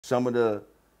some of the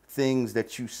things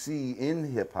that you see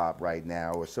in hip hop right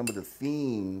now, or some of the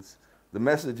themes, the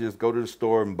message is go to the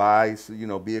store and buy, so, you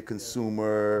know, be a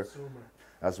consumer.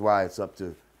 That's why it's up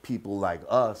to people like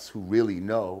us who really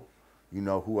know, you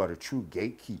know, who are the true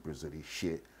gatekeepers of this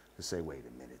shit, to say, wait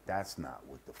a minute, that's not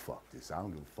what the fuck this, I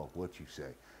don't give a fuck what you say.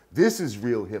 This is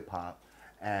real hip hop,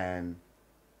 and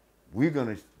we're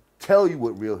gonna tell you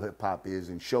what real hip hop is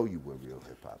and show you what real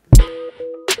hip hop is.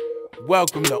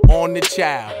 Welcome to On Da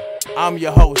Chow. I'm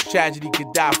your host, Tragedy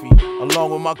Khadafi,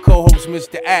 along with my co-host,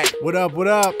 Mr. Act. What up, what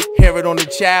up? Here at On Da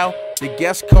Chow, the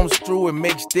guest comes through and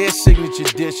makes their signature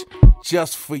dish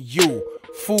just for you.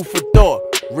 Food for thought,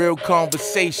 real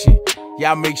conversation.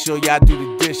 Y'all make sure y'all do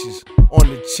the dishes on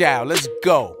Da Chow. Let's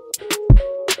go.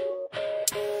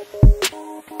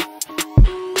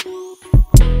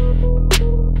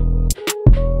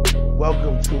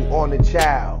 Welcome to On Da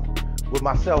Chow with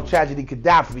myself, Tragedy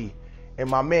Khadafi, and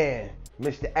my man,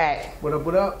 Mr. Act. What up,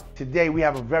 what up? Today we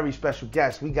have a very special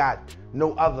guest. We got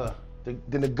no other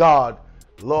than the God,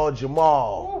 Lord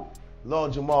Jamar. Ooh.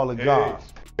 Lord Jamar, the God.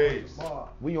 Peace.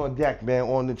 We on deck, man,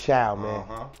 On Da Chow, man.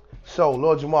 So,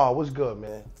 Lord Jamar, what's good,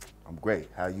 man? I'm great.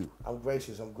 How you? I'm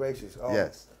gracious.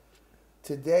 Yes.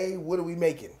 Today, what are we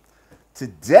making?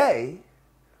 Today,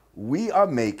 we are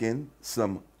making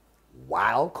some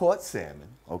wild caught salmon,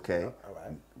 okay? All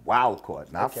right. Wild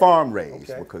caught, not Okay. farm raised,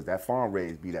 Okay. because that farm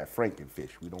raised be that Frankenfish.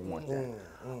 We don't want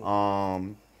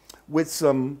that. With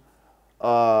some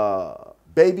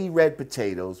baby red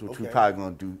potatoes, which we're Okay. probably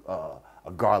gonna do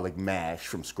a garlic mash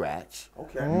from scratch.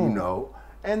 Okay. You know,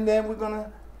 and then we're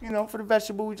gonna, you know, for the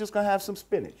vegetable, we're just gonna have some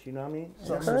spinach. You know what I mean?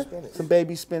 Some spinach. Some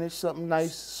baby spinach, something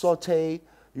nice, sauteed.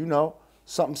 You know,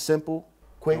 something simple,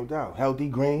 quick. No doubt. Healthy,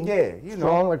 green. Yeah, you know.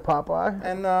 Strong like Popeye?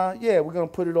 And yeah, we're gonna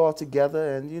put it all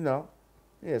together, and you know,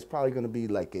 yeah, it's probably gonna be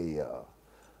like a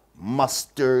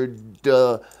mustard,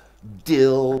 dill,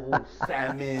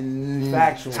 salmon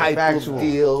type of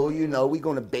deal. You know, we're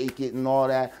gonna bake it and all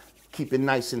that, keep it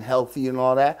nice and healthy and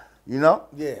all that. You know.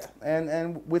 Yeah.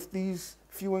 And with these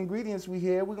few ingredients we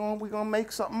here, we're gonna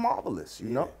make something marvelous. You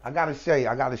know. I gotta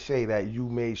say that you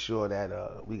made sure that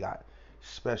we got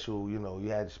special, you know, you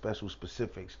had special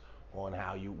specifics on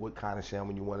what kind of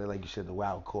salmon you wanted, like you said, the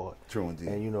wild caught. True indeed.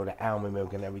 And you know, the almond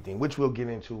milk and everything, which we'll get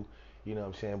into, you know what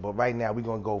I'm saying? But right now we're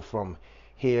gonna go from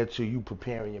here to you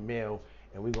preparing your meal,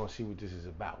 and we're gonna see what this is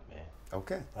about, man.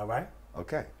 Okay. All right?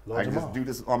 Okay. Lord I can just Jamal. do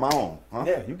this on my own, huh?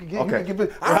 Yeah, you can get Okay. we can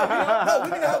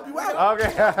help you out.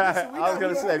 Okay. I was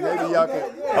gonna say maybe y'all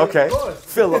can. Okay.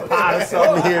 Fill a pot or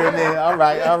something here and there. All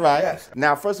right. All right. Yes.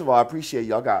 Now, first of all, I appreciate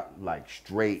y'all got like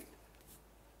straight.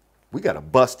 We gotta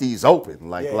bust these open,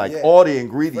 like Yeah. all the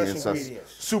ingredients Fresh are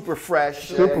ingredients. super fresh.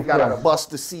 Super You gotta fresh.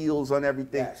 bust the seals on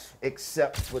everything, Yes.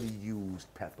 except for the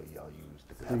used pepper. Y'all used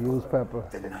the pepper. Used pepper.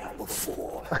 The night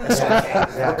before. It's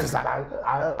okay, because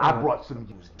I brought some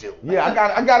used dill. Yeah,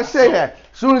 I gotta say that.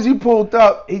 As soon as he pulled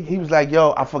up, he was like,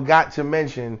 "Yo, I forgot to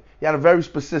mention." He had a very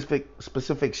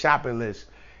specific shopping list,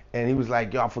 and he was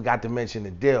like, "Yo, I forgot to mention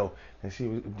the dill."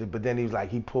 But then he was like,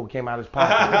 came out his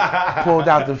pocket, pulled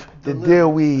out the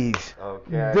dill weeds.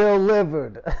 Okay.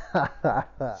 Delivered.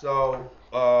 So,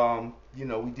 you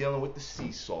know, we dealing with the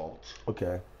sea salt.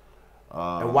 Okay.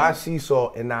 And why sea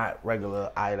salt and not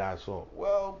regular iodized salt?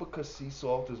 Well, because sea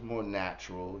salt is more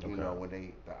natural. You know, when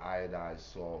the iodized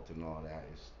salt and all that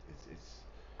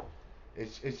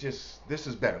it's just, this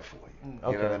is better for you. You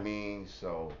know what I mean?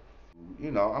 So,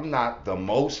 you know, I'm not the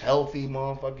most healthy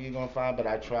motherfucker you're gonna find, but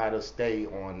I try to stay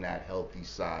on that healthy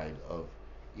side of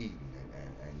eating,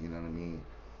 and you know what I mean,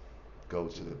 go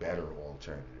to the better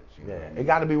alternatives. You know what I mean? It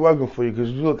got to be working for you,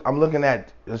 because look, I'm looking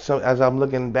at as I'm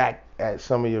looking back at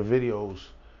some of your videos,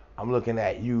 I'm looking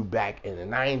at you back in the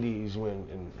 '90s when,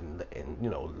 in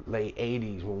you know, late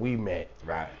 '80s when we met.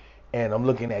 Right. And I'm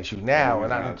looking at you now,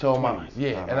 and I told my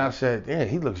 20s. and I said, yeah,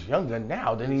 he looks younger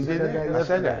now than he did then. I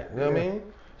said that. You know what I Yeah. mean?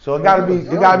 So it gotta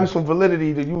be some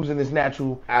validity to using this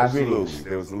natural ingredients.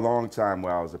 There was a long time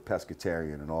where I was a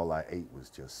pescatarian and all I ate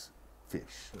was just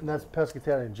fish. And that's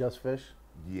pescatarian, just fish?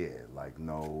 Yeah, like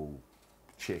no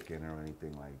chicken or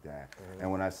anything like that.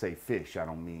 And when I say fish, I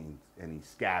don't mean any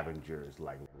scavengers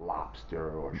like lobster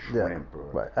or shrimp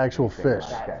or right. Actual anything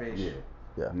fish. like that. Fish. Yeah.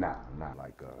 Yeah. Nah, not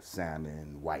like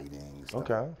salmon, whiting, stuff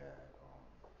Okay. like that.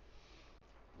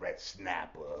 Red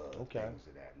snapper, Okay. things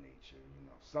of that nature. You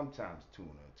know, sometimes tuna.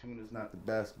 Tuna's not the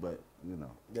best, but you know,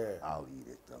 Yeah. I'll eat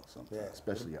it though sometimes, Yeah.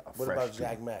 especially a What fresh about tuna.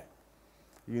 Jack Mac?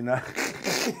 You know,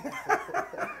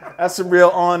 that's some real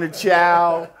On Da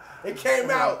Chow. It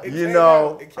came out. You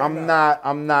know, I'm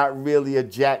not really a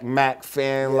Jack Mac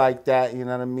fan like that. You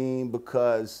know what I mean?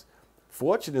 Because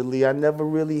fortunately, I never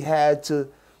really had to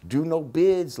do no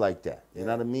bids like that. You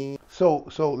know what I mean? So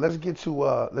let's get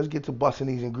to busting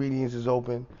these ingredients is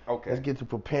open. Okay. Let's get to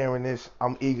preparing this.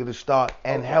 I'm eager to start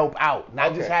and help out,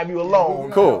 not just have you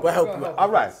alone. Cool. But help you. All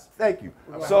right. Thank you.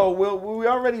 So we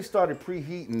already started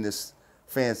preheating this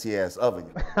fancy ass oven.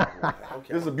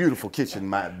 This is a beautiful kitchen,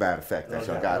 matter of fact, that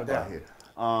y'all got out here.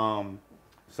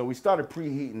 So we started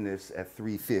preheating this at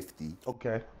 350.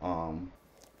 Okay.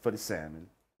 For the salmon.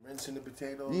 Rinsing the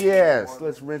potatoes. Yes,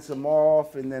 let's rinse them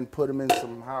off and then put them in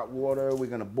some hot water. We're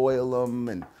gonna boil them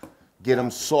and get them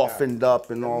softened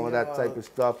up and all of that type of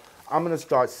stuff. I'm gonna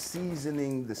start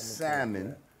seasoning the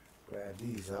salmon. Grab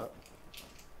these up.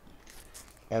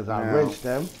 As I rinse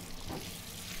them.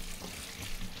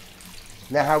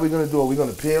 Now, how are we gonna do it? We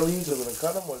gonna peel these, or we gonna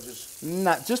cut them, or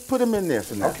Just put them in there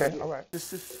for now. Okay, all right.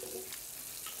 Just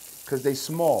because they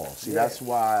small. See, that's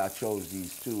why I chose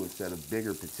these two instead of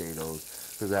bigger potatoes,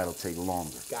 because that'll take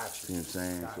longer. Gotcha. You know what I'm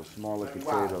saying? So smaller Very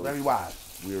potatoes. wise, very wise.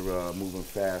 We're moving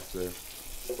faster.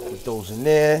 Put those in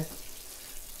there.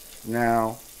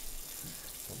 Now,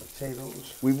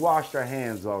 Potatoes. we've washed our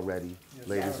hands already,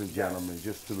 ladies and gentlemen,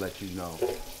 just to let you know.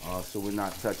 So we're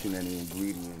not touching any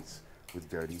ingredients with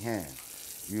dirty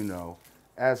hands. You know,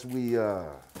 as we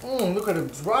Look at him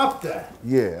drop that.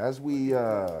 as we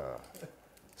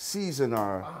season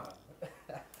our,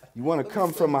 you want to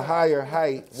come from a higher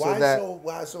height Why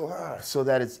so high? so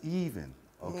that it's even.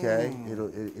 Okay,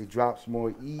 it drops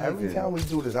more even. Every time we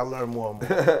do this, I learn more and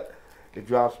more. It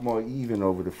drops more even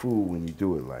over the food when you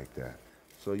do it like that.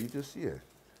 So you just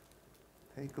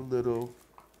take a little,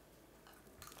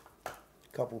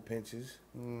 Couple pinches.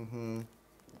 and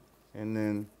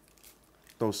then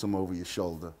throw some over your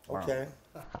shoulder. Okay.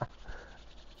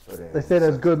 For the They say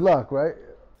that's good luck, right?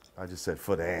 I just said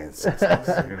for the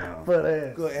ancestors, you know. For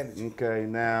the Good energy. Okay,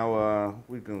 now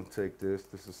we're gonna take this.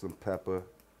 This is some pepper.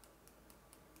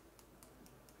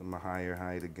 From a higher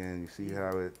height again. You see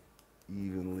how it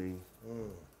evenly.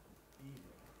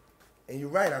 And you're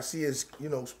right. I see it's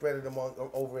spreading them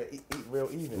over it, eat real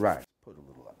even. Right. Put a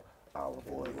little olive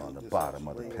oil on the bottom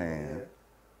of the pan.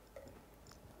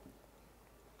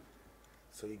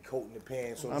 So you're coating the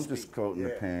pan. So to I'm just speak. coating the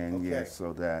pan, Okay.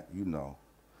 so that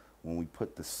when we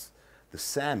put the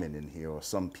salmon in here, or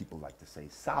some people like to say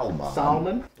salmon.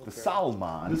 Salmon? The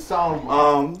salmon. The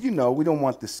salmon. We don't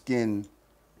want the skin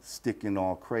sticking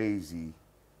all crazy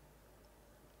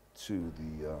to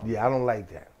the Yeah, I don't like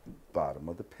that. bottom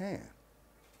of the pan.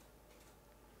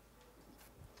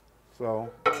 So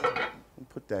we'll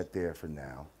put that there for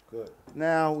now. Good.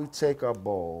 Now we take our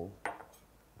bowl.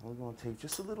 We're gonna take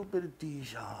just a little bit of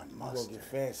Dijon We're gonna mustard. get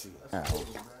fancy. Now,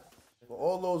 For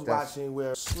all those That's- watching,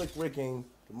 we're slick ricking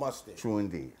the mustard. true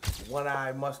indeed.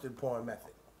 One-eye mustard pouring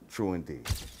method True indeed.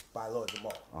 by Lord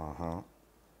Jamar.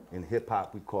 In hip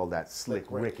hop, we call that slick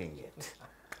ricking it.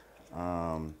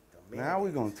 Now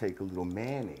we're gonna take a little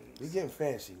mayonnaise. We're getting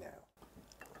fancy now.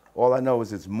 All I know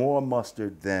is it's more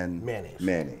mustard than Mayonnaise.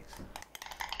 mayonnaise.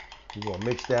 We're gonna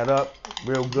mix that up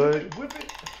real good. Whip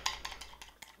it.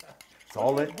 It's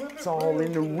all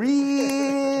in the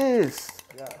wrist.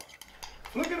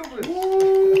 Look at him.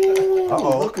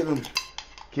 Uh-oh. Look at them.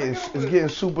 It's getting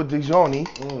super Dijon-y.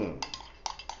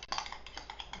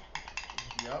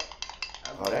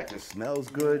 Oh, that just smells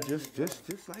good, just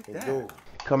like that. Do.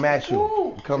 Come at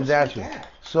you. It comes at you.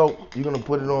 So you're gonna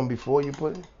put it on before you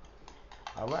put it?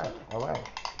 All right.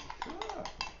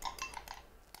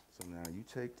 So now you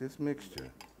take this mixture.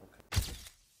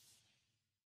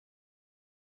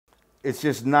 It's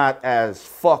just not as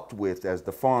fucked with as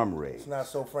the farm raised. It's not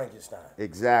so Frankenstein.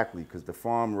 Exactly, because the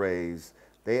farm raised,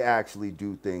 they actually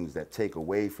do things that take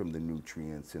away from the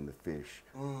nutrients in the fish,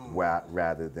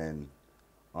 rather than,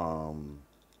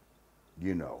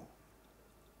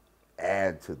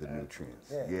 add to the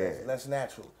nutrients. Yeah. That's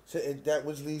natural. So that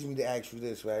which leads me to ask you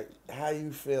this, right? How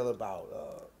you feel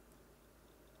about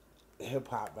hip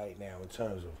hop right now in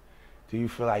terms of, do you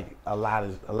feel like a lot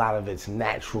of its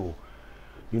natural,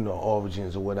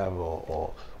 origins or whatever,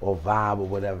 or vibe or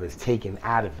whatever is taken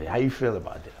out of it? How you feel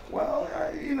about that? Well,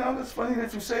 it's funny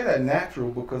that you say that, natural,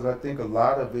 because I think a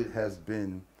lot of it has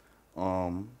been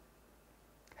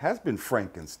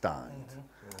Frankenstein.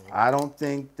 I don't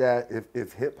think that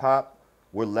if hip hop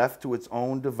were left to its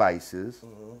own devices,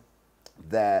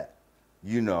 that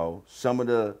some of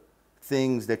the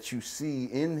things that you see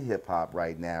in hip hop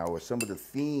right now, or some of the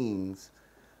themes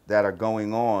that are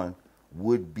going on,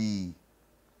 would be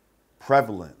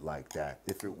prevalent like that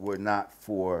if it were not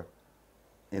for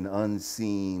an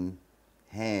unseen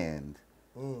hand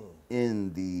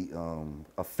in the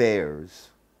affairs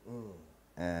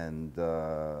and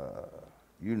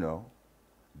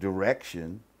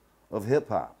direction of hip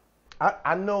hop.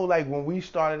 I know, like, when we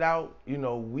started out, you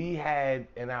know, we had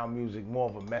in our music more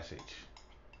of a message.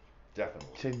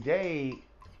 Definitely. Today,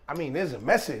 I mean, there's a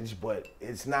message, but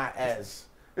it's not as...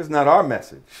 It's not our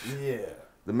message. Yeah.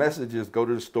 The message is go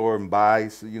to the store and buy,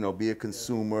 so, you know, be a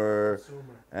consumer,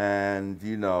 and,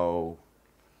 you know,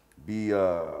 be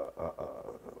a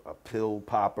pill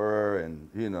popper and,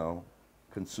 you know,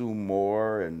 consume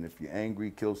more. And if you're angry,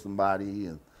 kill somebody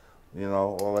and, you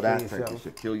know, all of that type of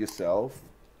shit. Kill yourself.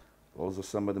 Those are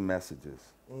some of the messages.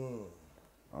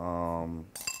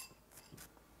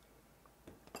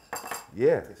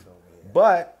 Yeah.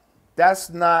 But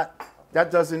that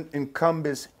doesn't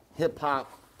encompass hip hop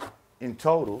in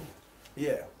total.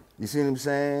 Yeah. You see what I'm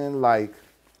saying? Like,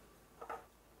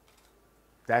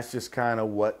 that's just kind of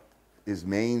what is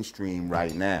mainstream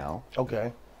right now.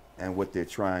 Okay. And what they're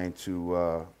trying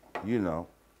to, you know,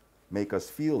 make us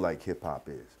feel like hip hop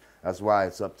is. That's why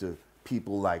it's up to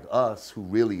people like us who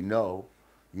really know,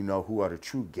 you know, who are the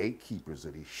true gatekeepers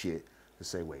of this shit, to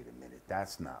say, wait a minute,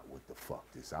 that's not what the fuck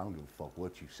this. I don't give a fuck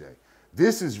what you say.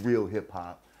 This is real hip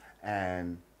hop,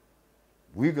 and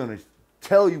we're gonna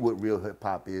tell you what real hip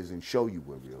hop is and show you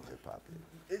what real hip hop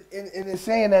is. And it's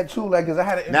saying that too, like, cause I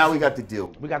had an Now we got the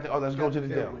deal. We got the, let's go to the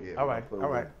deal. Yeah, all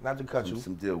right, not to cut you.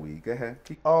 Some deal weed. Go ahead.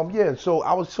 Yeah, so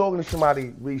I was talking to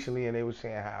somebody recently and they were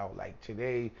saying how, like,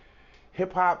 today,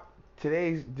 hip hop,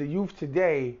 the youth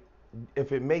today,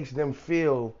 if it makes them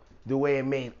feel the way it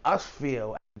made us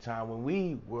feel at the time when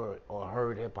we were or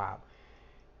heard hip hop,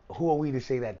 who are we to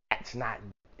say that that's not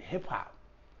hip hop?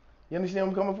 You understand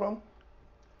where I'm coming from?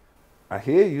 I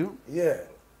hear you. Yeah.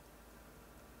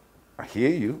 I hear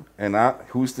you. And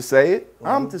who's to say it?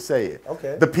 I'm to say it.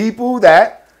 Okay. The people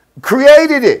that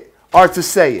created it are to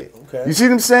say it. Okay. You see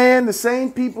what I'm saying? The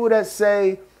same people that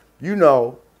say, you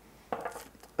know,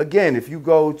 again, if you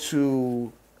go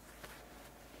to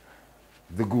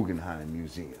the Guggenheim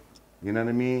Museum, you know what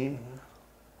I mean?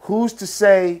 Who's to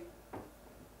say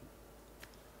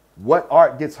what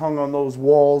art gets hung on those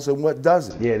walls and what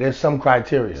doesn't? Yeah, there's some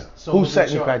criteria. So Who's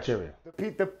setting the criteria?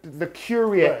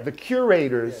 The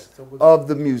curators of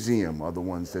the museum are the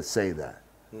ones that say that.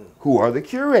 Who are the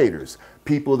curators?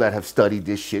 People that have studied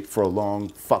this shit for a long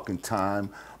fucking time,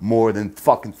 more than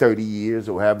fucking 30 years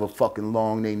or however fucking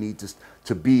long they need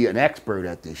to be an expert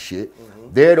at this shit.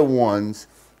 They're the ones,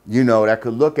 you know, that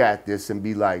could look at this and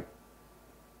be like,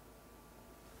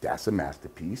 that's a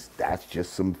masterpiece. That's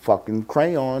just some fucking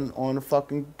crayon on a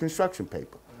fucking construction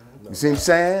paper. You see what I'm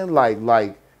saying?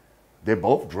 Like, they're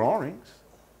both drawings,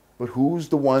 but who's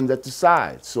the one that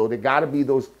decides? So there got to be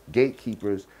those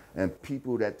gatekeepers and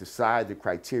people that decide the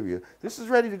criteria. This is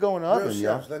ready to go in the oven,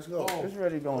 yo. Let's go. This is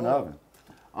ready to go in the oven.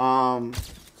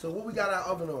 So what we got our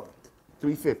oven on?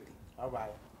 350. All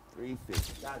right.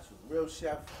 350. Got you. Real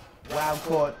chef. Wild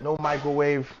caught, no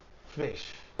microwave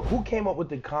fish. Who came up with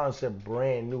the concept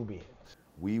brand Nubians?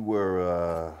 We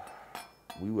were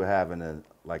having a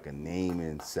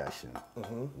naming session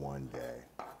one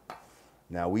day.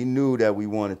 Now we knew that we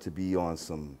wanted to be on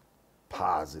some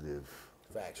positive,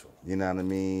 Factual. you know what I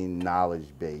mean, knowledge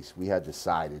base. We had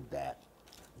decided that,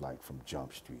 like, from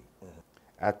Jump Street.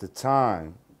 At the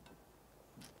time,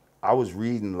 I was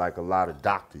reading like a lot of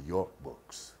Dr. York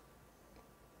books,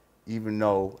 even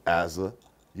though as a,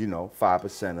 you know,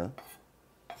 5%er,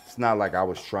 it's not like I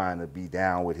was trying to be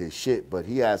down with his shit, but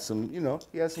he had some, you know,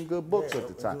 he had some good books at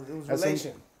the time. It was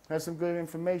had some good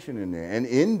information in there. And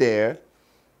in there,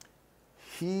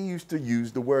 he used to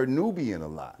use the word Nubian a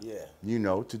lot. Yeah. You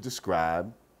know, to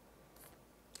describe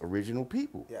original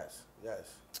people. Yes,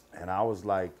 yes. And I was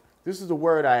like, this is a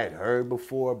word I had heard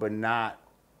before, but not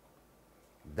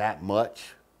that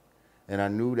much. And I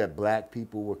knew that black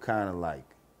people were kind of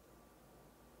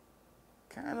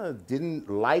didn't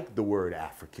like the word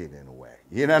African in a way.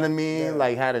 You know what I mean? Yeah.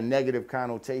 Like, had a negative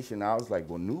connotation. I was like,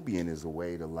 well, Nubian is a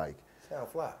way to, like, Sound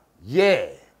fly. yeah,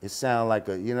 it sounded like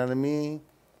a, you know what I mean?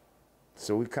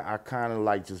 So I kind of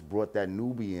like just brought that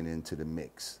Nubian into the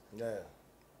mix. Yeah.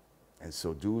 And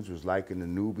so dudes was liking the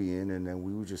Nubian, and then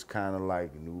we were just kind of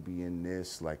like Nubian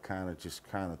this, like kind of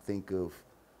think of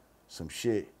some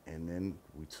shit. And then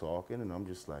we talking, and I'm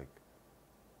just like,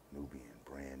 Nubian,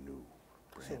 brand new.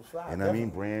 And I mean,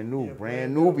 brand new,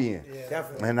 brand Nubian. Yeah,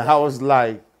 definitely. And I was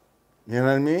like, you know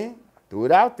what I mean? Threw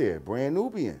it out there, brand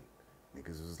Nubian.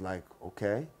 Niggas was like,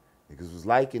 okay. Niggas was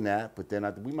liking that, but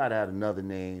then we might have had another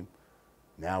name,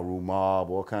 Now Rule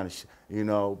Mob, all kind of shit, you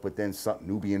know, but then something,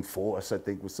 Nubian Force, I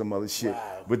think, was some other shit.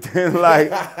 Wow. But then, like,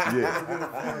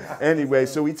 yeah. Anyway,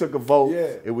 so we took a vote.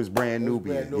 Yeah. It was brand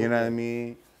Nubian, you know what I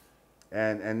mean?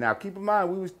 And now keep in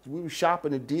mind, we was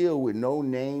shopping a deal with no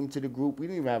name to the group. We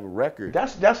didn't even have a record.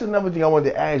 That's another thing I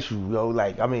wanted to ask you, yo.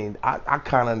 Like, I mean, I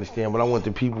kind of understand, but I want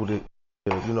the people to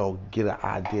you know, get an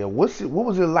idea. What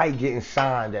was it like getting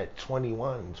signed at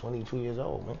 21, 22 years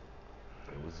old, man?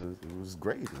 It was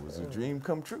great. It was a dream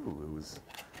come true. It was,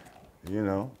 you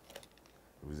know,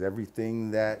 it was everything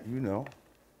that, you know,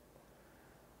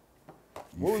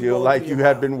 you feel like you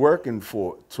had been working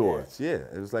towards. Yeah.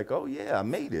 It was like, oh yeah, I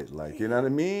made it. Like, you know what I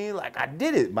mean? Like, I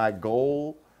did it. My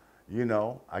goal, you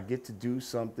know, I get to do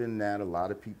something that a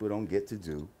lot of people don't get to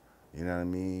do. You know what I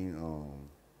mean?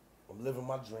 I'm living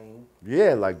my dream.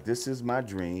 Yeah, like, this is my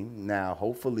dream. Now,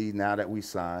 hopefully, now that we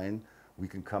signed, we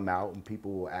can come out and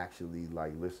people will actually,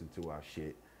 like, listen to our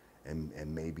shit and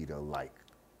maybe they'll like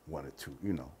one or two,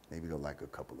 you know, maybe they'll like a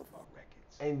couple of our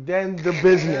records. And then the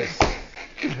business.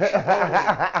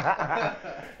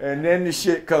 And then the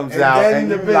shit comes out and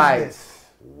you're like,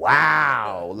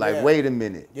 wow, like, wait a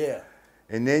minute. Yeah.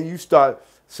 And then you start,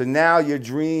 so now your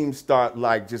dreams start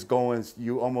like just going,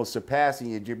 you almost surpassing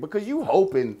your dream because you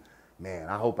hoping, man,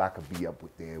 I hope I could be up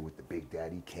there with the Big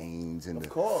Daddy Kanes and the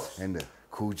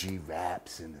Cool G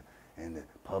Raps and the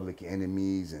Public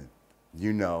Enemies and,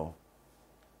 you know.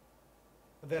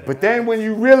 But then when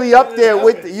you really up there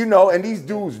with, you know, and these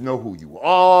dudes know who you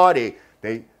are,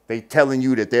 they telling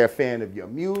you that they're a fan of your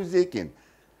music and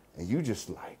you just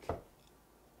like,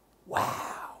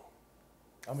 wow.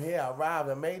 I'm here, I arrived,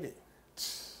 I made it.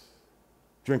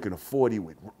 Drinking a 40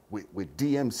 with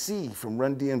DMC from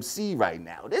Run DMC right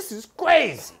now. This is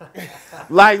crazy.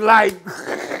 like,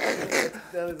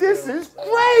 this is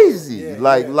crazy.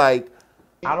 Like.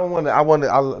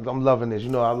 I'm loving this. You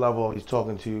know, I love always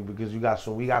talking to you because we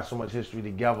got so much history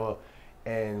together,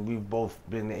 and we've both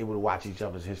been able to watch each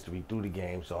other's history through the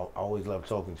game. So I always love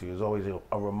talking to you. It's always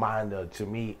a reminder to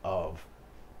me of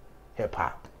hip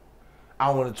hop. I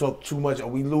don't want to talk too much. Are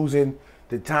we losing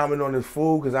the timing on this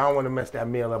food? Because I don't want to mess that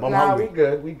meal up. I'm hungry.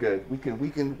 We good. We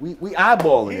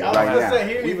eyeballing it right now.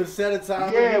 He didn't even set a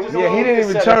time. Yeah, he didn't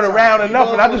even turn around enough,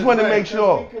 and I just wanted to make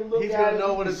sure. He's gonna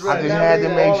know when it's I ready. just had to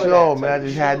make sure, man. I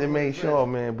just had to make sure,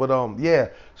 man. But yeah.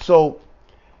 So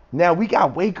now we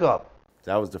got Wake Up.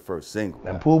 That was the first single.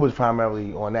 And Pooh was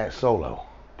primarily on that solo.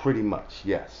 Pretty much,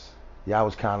 yes. Y'all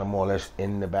was kind of more or less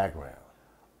in the background.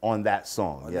 On that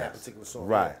song, yes. That particular song.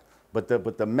 Right. Yeah.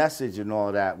 But the message and all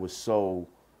of that was so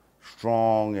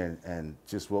strong and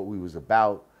just what we was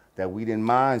about that we didn't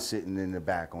mind sitting in the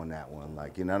back on that one.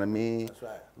 Like, you know what I mean? That's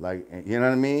right. Like, you know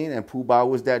what I mean? And Pooh Bah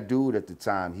was that dude at the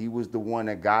time. He was the one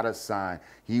that got us signed.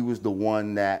 He was the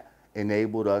one that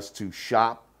enabled us to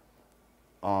shop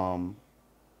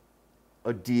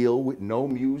a deal with no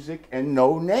music and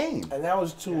no name. And that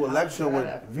was to Electra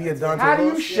with Via Dante. How do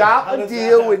you shop a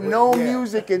deal with no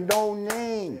music and no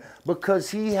name? Because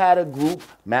he had a group,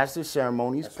 Master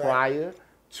Ceremonies, prior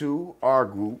to our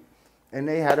group, and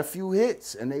they had a few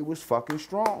hits, and they was fucking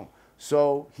strong.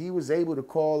 So he was able to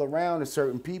call around to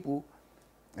certain people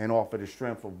and off of the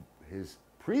strength of his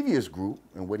previous group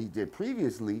and what he did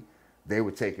previously, they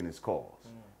were taking his calls.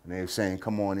 And they were saying,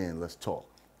 come on in, let's talk.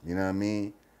 You know what I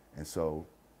mean? And so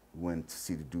we went to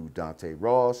see the dude Dante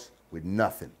Ross with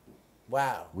nothing.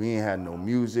 Wow. We ain't had no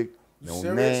music, no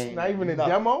Serious? name. Not even a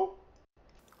nothing. demo?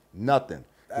 Nothing.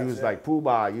 He was like, Pooh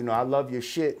Bah, you know, I love your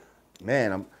shit.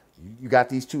 Man, you got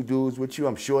these two dudes with you.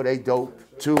 I'm sure they dope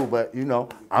too, but, you know,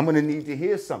 I'm going to need to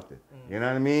hear something. You know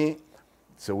what I mean?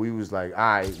 So we was like,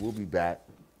 all right, we'll be back.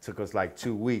 Took us like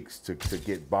 2 weeks to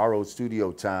get borrowed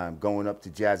studio time, going up to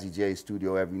Jazzy J's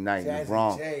studio every night in the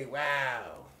Bronx. Jazzy J, wow.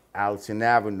 Alton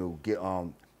Avenue, get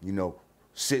you know,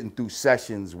 sitting through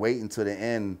sessions, waiting till the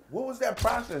end. What was that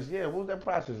process? Yeah, what was that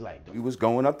process like? We was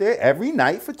going up there every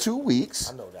night for 2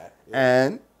 weeks. I know that. Yeah.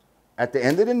 And at the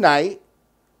end of the night,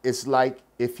 it's like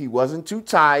if he wasn't too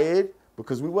tired,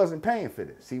 because we wasn't paying for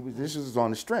this. This was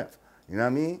on the strength. You know what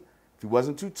I mean? If he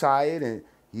wasn't too tired and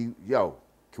can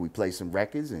we play some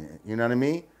records? And you know what I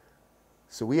mean?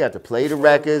 So we had to play the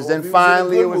records. Then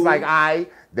finally it was like, all right,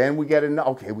 then we get another,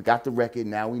 okay, we got the record.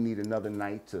 Now we need another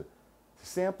night to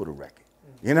sample the record.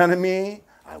 You know what I mean?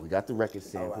 All right, we got the record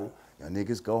sample. Y'all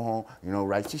niggas go home, you know,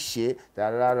 write your shit,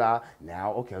 da-da-da-da.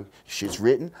 Now, okay, shit's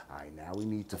written. All right, now we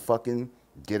need to fucking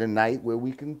get a night where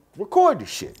we can record the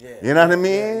shit. Yeah. You know what I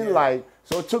mean? Yeah. Like,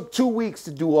 so it took 2 weeks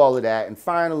to do all of that, and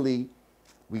finally,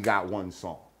 we got one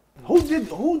song. Who did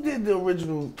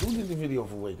the video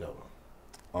for Wake Up?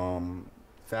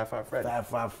 Fat Five Freddy. Fat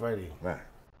Five Freddy. Right.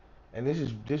 And this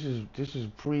is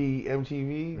pre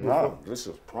MTV. No, this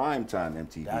is prime time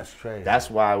MTV. That's crazy. That's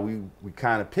why we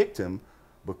kind of picked him,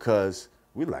 because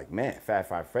We like, man, Fat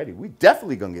Five Freddy, we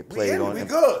definitely gonna get played on. We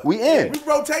good. We in. We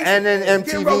rotation. And then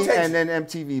Get rotation.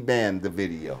 MTV banned the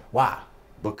video. Why?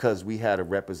 Because we had a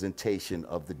representation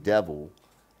of the devil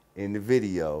in the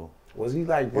video. Was he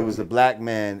like? It was a black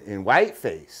man in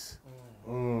whiteface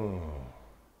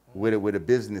with a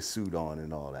business suit on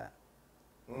and all that.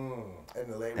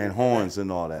 And horns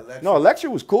and all that. Electra. No, Electra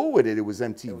was cool with it. It was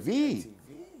MTV.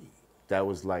 That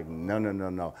was like,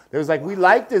 no. They was like, we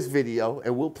like this video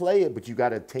and we'll play it, but you got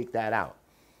to take that out.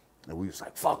 And we was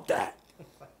like, fuck that.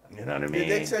 You know what I mean?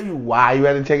 Did they tell you why you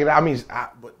had to take it out? I mean,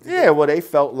 Yeah, well, they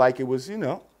felt like it was, they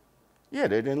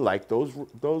didn't like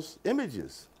those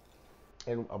images.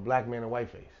 and a black man in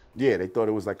whiteface. Yeah, they thought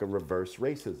it was like a reverse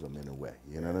racism in a way.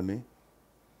 You know what I mean?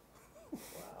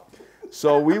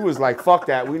 So we was like, fuck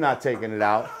that, we're not taking it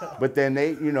out. But then they,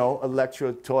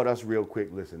 Electra taught us real quick,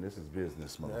 listen, this is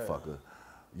business, motherfucker.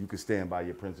 You can stand by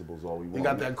your principles all we want. You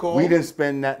got that call? We didn't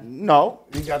spend that, no.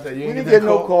 You got that? You We didn't didn't get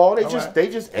no that call. They All just right. they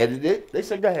just edited it. They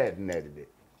said, go ahead and edit it.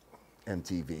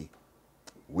 MTV.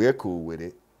 We're cool with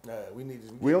it.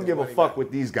 We don't give a fuck what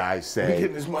these guys say. We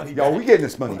getting this money Yo, back. we getting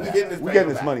this money back. getting this We paper getting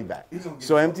this back. money back.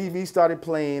 So MTV started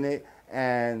playing it,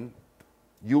 and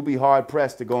you'll be hard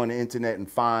pressed to go on the internet and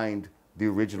find the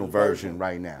original version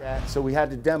right now. Yeah. So we had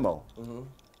the demo.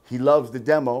 He loves the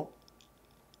demo.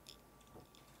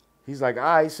 He's like, all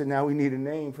right, so now we need a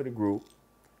name for the group.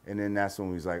 And then that's when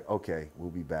we was like, okay, we'll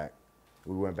be back.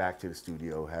 We went back to the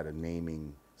studio, had a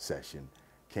naming session,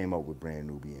 came up with Brand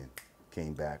Nubian,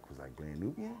 came back, was like, Brand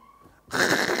Nubian?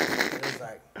 It was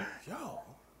like, yo.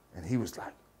 And he was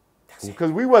like,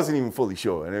 because we wasn't even fully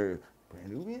sure. And they were, Brand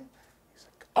Nubian? He's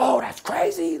like, oh, that's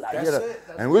crazy. Like, That's it.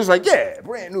 and we was like, yeah,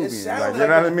 Brand It Nubian. sounds Like, like you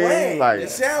know a what I mean? brand. Like, It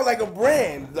sounds like a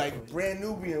brand. Like Brand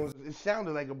Nubian was. It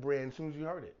sounded like a brand as soon as you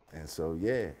heard it. and so,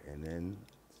 yeah, and then,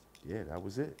 yeah, that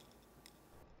was it.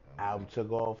 Album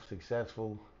took off,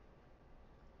 successful.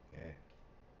 Yeah.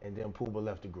 And then Pooba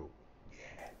left the group.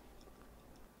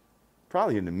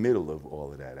 Probably in the middle of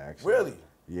all of that, actually. Really?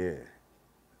 Yeah.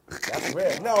 That's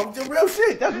rare. No, the real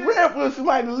shit. That's rare for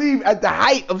somebody to leave at the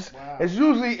height of. It's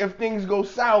usually if things go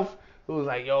south, it was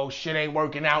like, yo, shit ain't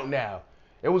working out now.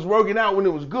 It was working out when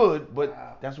it was good,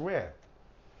 but that's rare.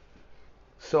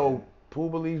 So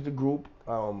Pooba leaves the group.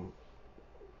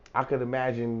 I could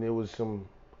imagine there was some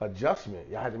adjustment.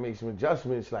 Y'all had to make some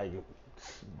adjustments, like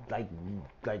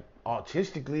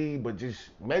artistically, but just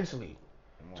mentally.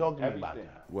 Talk to me about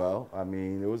that. Well, I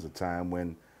mean, there was a time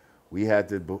when we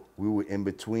were in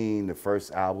between the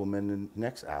first album and the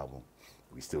next album.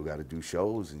 We still got to do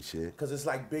shows and shit. Because it's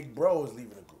like big bros leaving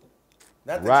the group.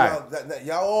 Not that Right.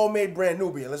 y'all all made Brand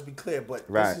Nubian, let's be clear, but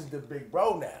Right. this is the big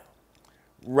bro now.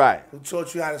 Right. Who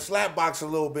taught you how to slap box a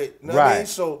little bit. You know what I mean? Right.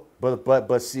 So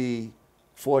But see,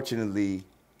 fortunately,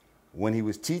 when he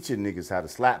was teaching niggas how to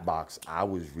slap box, I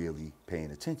was really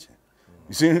paying attention.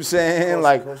 You see what I'm saying?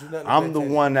 Of course, you nothing to I'm pay the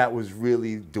attention. one that was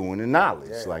really doing the knowledge.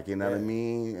 Yeah, Like, you know what I yeah.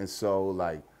 mean? And so,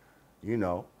 like,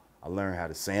 I learned how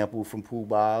to sample from Pooh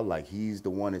Bah. Like, he's the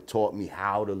one that taught me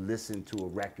how to listen to a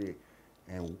record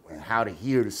and how to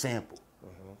hear the sample.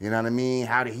 You know what I mean?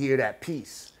 How to hear that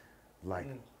piece. Like,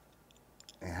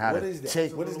 and how what to is that?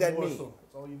 take. What does that mean? That's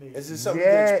all you need. Is this something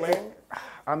Yeah, you can explain?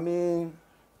 I mean,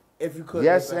 If you could.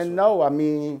 yes that's and what- no. I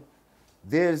mean,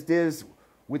 there's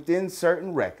within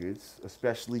certain records,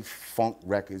 especially funk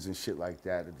records and shit like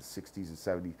that in the 60s and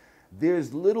 70s,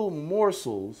 there's little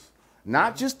morsels,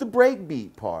 not just the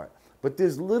breakbeat part, but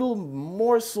there's little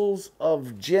morsels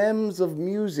of gems of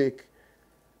music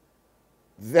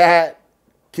that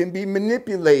can be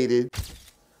manipulated,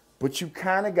 but you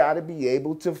kind of got to be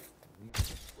able to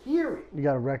hear it. You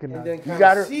gotta recognize. And then it. kind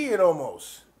gotta- of see it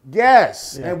almost.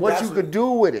 Yes, and what That's you what- could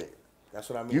do with it. That's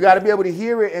what I mean. You got to be able to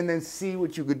hear it and then see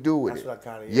what you could do with That's it. what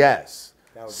I kinda- Yes.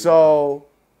 That would be So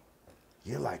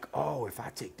you're like, oh, if I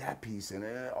take that piece and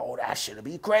that should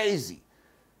be crazy.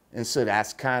 And so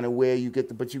that's kind of where you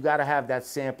get but you got to have that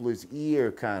sampler's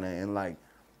ear kind of, and like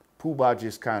Pooh Bah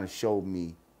just kind of showed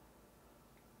me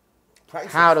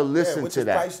Priceless. how to Yeah, listen which to is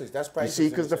that. Priceless. That's priceless. You see, in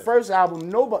because a the sense. first album,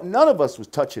 none of us was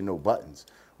touching no buttons.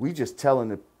 We just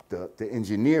telling the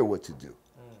engineer what to do.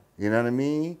 You know what I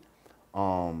mean?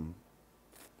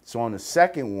 So on the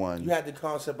second one, You had the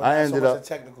concept, but I not so ended much up- the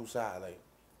technical side. Like,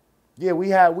 yeah, we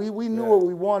knew Yeah. what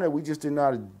we wanted. We just didn't know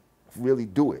how to really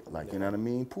do it. Like, you know what I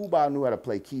mean? Pooh Bah knew how to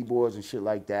play keyboards and shit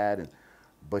like that,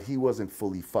 but he wasn't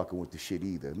fully fucking with the shit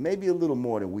either. Maybe a little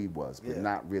more than we was, but Yeah.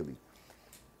 not really.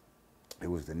 It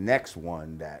was the next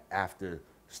one that after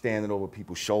standing over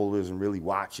people's shoulders and really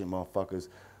watching motherfuckers, it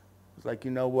was like,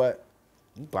 you know what?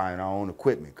 We buying our own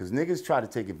equipment. Because niggas try to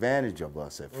take advantage of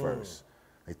us at first.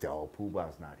 They thought, oh, Pooh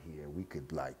Bah's not here. We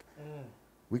could like,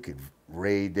 we could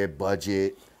raid their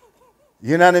budget.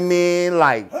 You know what I mean?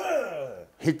 Like,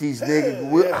 hit these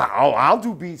niggas. I'll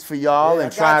do beats for y'all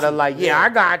and try to like, I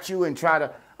got you, and try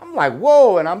to. I'm like,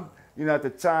 whoa, and I'm, you know, at the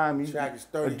time, Track is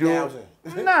 30,000.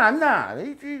 Nah.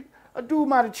 A dude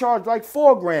might have charged like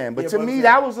 $4 grand, but to me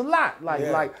that was a lot.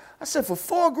 Like I said, for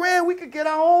 $4 grand, we could get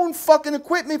our own fucking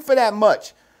equipment for that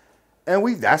much, and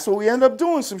that's what we end up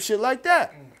doing, some shit like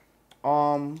that.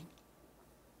 And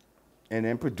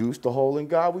then produced the whole In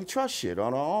God We Trust shit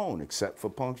on our own, except for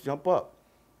Punk's Jump Up,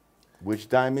 which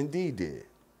Diamond D did.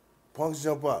 Punk's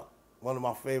Jump Up, one of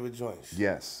my favorite joints.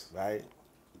 Yes. Right?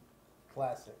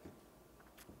 Classic.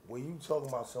 Were you talking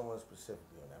about someone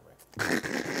specifically on that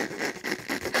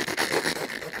record?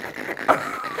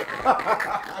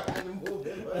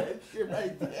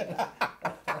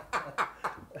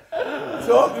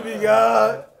 Talk to me,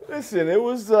 God. Listen, it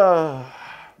was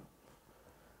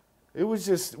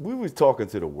just, we were talking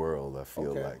to the world, I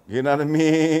feel like. You know what I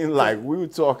mean? Like, we were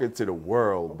talking to the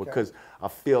world because I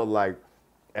feel like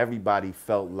everybody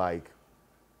felt like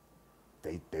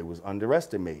they was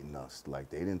underestimating us. Like,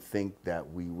 they didn't think that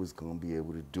we was going to be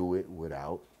able to do it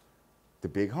without the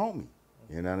big homie.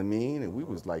 You know what I mean? And we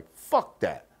was like, fuck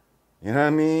that. You know what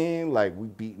I mean? Like, we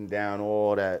beating down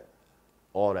all that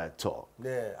talk.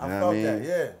 Yeah, I felt that,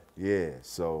 yeah. Yeah,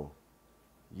 so,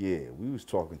 yeah, we was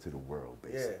talking to the world,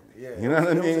 basically. Yeah. You know what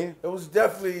I mean? It was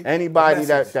definitely anybody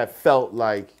that felt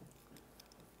like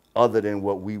other than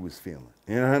what we was feeling.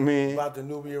 You know what I mean? About the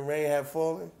Nubian rain had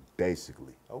fallen?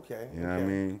 Basically. Okay. You know what I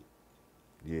mean?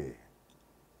 Yeah.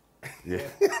 Yeah.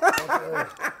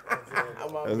 That's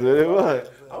what it was.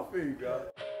 I feel you, God.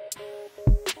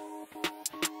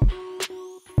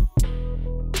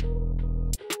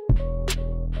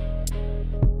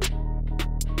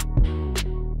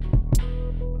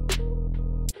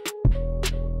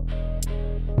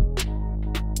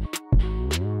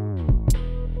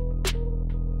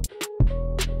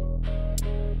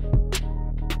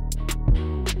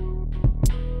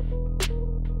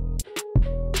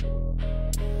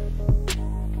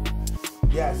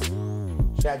 Yes,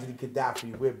 Tragedy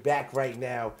Khadafi. We're back right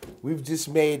now. We've just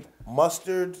made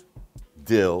mustard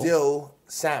dill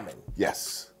salmon.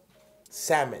 Yes.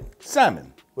 Salmon.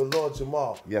 With Lord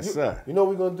Jamar. Yes, sir. You know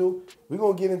what we're going to do? We're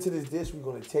going to get into this dish. We're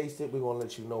going to taste it. We're going to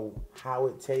let you know how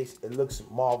it tastes. It looks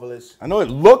marvelous. I know it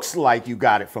looks like you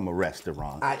got it from a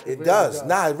restaurant. It does.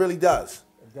 Nah, it really does.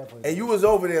 And you was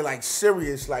over there like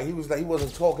serious. Like he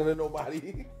wasn't talking to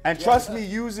nobody. And trust me,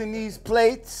 using these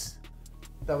plates,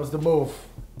 That was the move.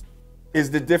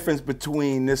 is the difference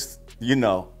between this, you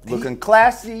know, looking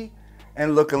classy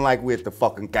and looking like we're at the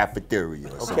fucking cafeteria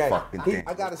or some fucking thing.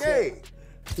 I gotta say,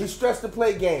 he stressed the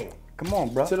plate game. Come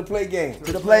on, bro. To the plate game.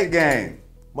 To the plate game.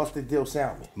 Mustard dill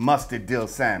salmon. Mustard dill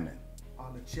salmon.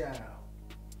 On Da Chow.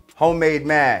 Homemade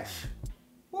mash.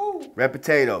 Woo. Red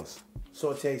potatoes.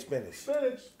 Sauteed spinach.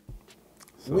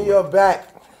 We are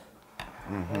back.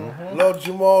 Lord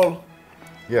Jamal,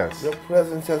 Yes. your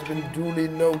presence has been duly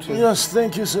noted. Yes,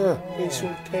 thank you, sir.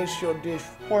 Taste your dish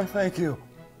Well, thank you.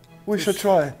 We should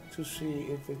try to see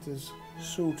if it is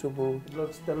suitable. It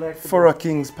looks delectable. For a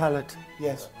king's palate.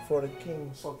 Yes, for the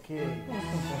king's Okay.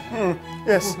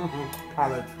 Yes.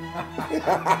 palate.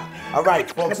 All right,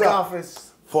 forks The up.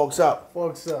 office. Forks up.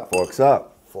 Forks up. Forks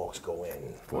up. Forks go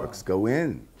in. Forks go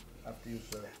in. After you,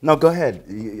 sir. No, go ahead.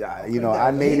 You know,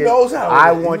 I made He it. knows how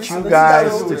I it is. want This you is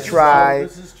guys how it to is. try.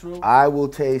 This is true. I will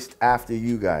taste after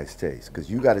you guys taste, because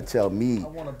you got to tell me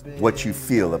want a big, what you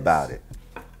feel nice- about it.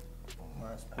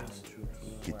 Nice piece.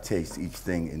 You taste each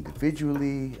thing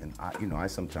individually, and I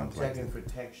sometimes like Checking to for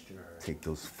texture. take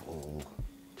those full.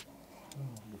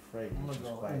 The fragrance I'm is gonna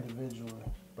go quite individually.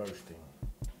 bursting.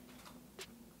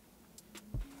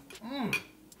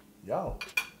 Yo.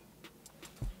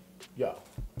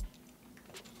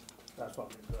 That's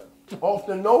fucking good. Off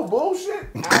the no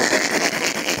bullshit?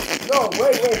 No,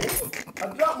 wait. I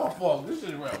dropped my phone. This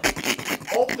is real.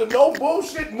 Off the no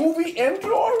bullshit movie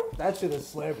intro? That shit is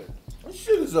slamming. This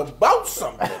shit is about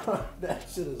something. That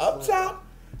shit is Up slamming. top,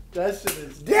 That shit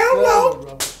is down slamming, low.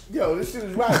 bro. Yo, this shit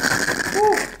is right.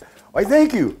 Woo. Why,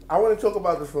 thank you. I want to talk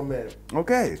about this for a minute.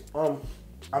 Okay.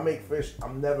 I make fish.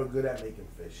 I'm never good at making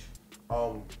fish.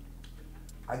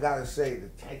 I gotta say the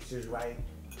texture's right.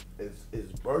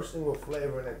 It's bursting with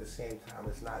flavor, and at the same time,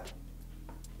 it's not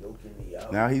milking me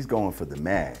up. Now he's going for the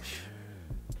mash.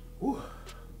 Whew.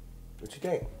 What you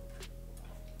think?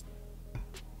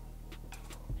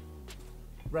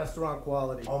 Restaurant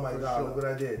quality. Oh my for God! sure. Look what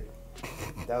I did.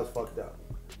 That was fucked up.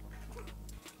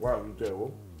 Wow, you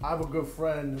terrible. I have a good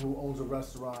friend who owns a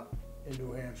restaurant in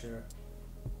New Hampshire.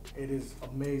 It is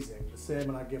amazing. The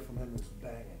salmon I get from him is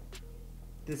banging.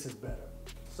 This is better.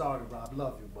 Sorry, Rob,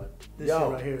 love you, but this Yo. shit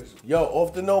right here is Yo,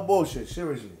 off the no bullshit.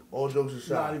 Seriously, all jokes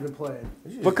aside. not even playing.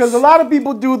 Because a lot of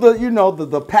people do the, you know,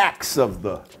 the packs of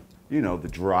the, you know, the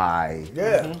dry.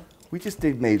 Yeah. We just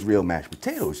made real mashed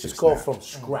potatoes. It's just called now. from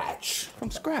scratch.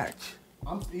 From scratch.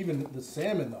 I'm even the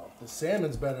salmon though. The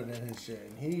salmon's better than his shit,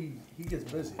 and he gets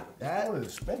busy. That was the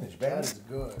spinach, baby. That is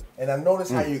good. And I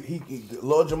noticed how he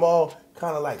Lord Jamal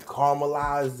kind of like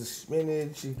caramelized the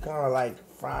spinach. He kind of like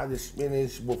fried the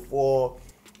spinach before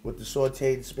with the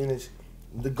sauteed spinach,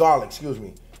 the garlic. Excuse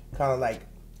me. Kind of like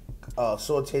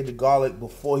sauteed the garlic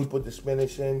before he put the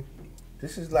spinach in.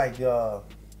 This is like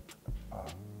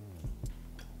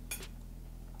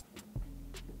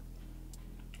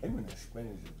even the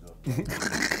spinach is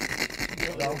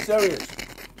good. No, I'm serious.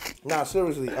 Nah,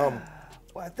 seriously.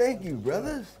 Why, thank you,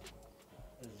 brothers.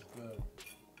 This is good.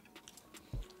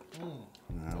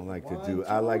 I like to do,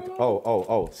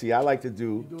 see, I like to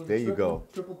do, Doing there the you go.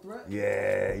 Triple threat.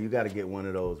 Yeah, you got to get one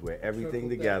of those where everything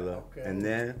Triple together, threat, okay. and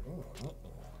then,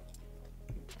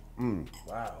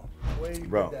 Wow. Where you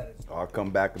bro, put that is- I'll come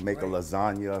back and make a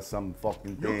lasagna or some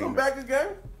fucking You thing. come back again?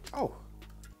 Oh,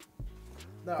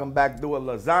 No, come back, do a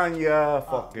lasagna,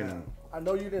 fucking. I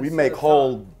know you didn't. We set make a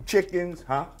whole time. chickens,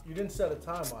 huh? You didn't set a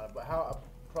time on it, but how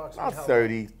approximately? About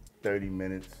how 30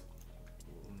 minutes.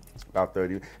 About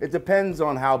 30. It depends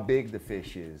on how big the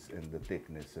fish is and the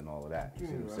thickness and all of that. You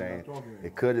see what I'm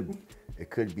saying? It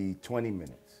could be 20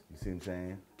 minutes. You see what I'm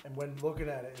saying? And when looking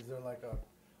at it, is there like a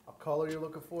color you're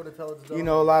looking for to tell it's done? You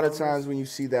know, a lot of times when you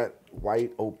see that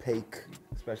white opaque,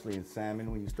 especially in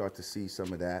salmon, when you start to see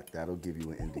some of that, that'll give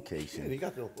you an indication. He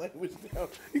got the language down.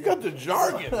 He got the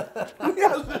jargon. He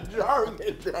got the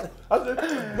jargon down. I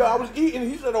said, yo, I was eating.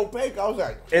 He said opaque. I was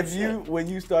like, When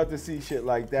you start to see shit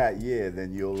like that, yeah,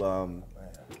 then you'll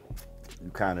you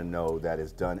kind of know that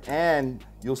it's done, and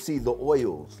you'll see the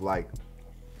oils. Like,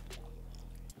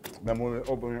 remember when we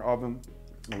opened the oven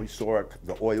and we saw it,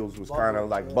 the oils was kind of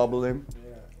like bubbling.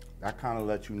 Yeah. That kind of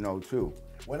lets you know too.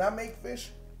 when I make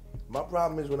fish, my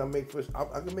problem is when I make fish, I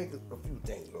can make a few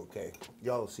things, okay?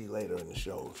 Y'all will see later in the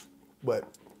shows. But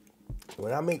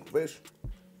when I make fish,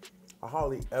 I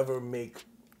hardly ever make,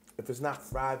 if it's not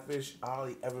fried fish, I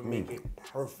hardly ever make it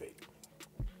perfect.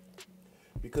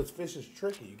 Because fish is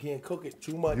tricky. You can't cook it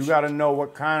too much. You got to know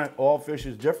what kind of, all fish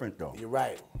is different though. You're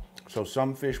right. So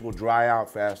some fish will dry out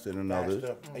faster than others.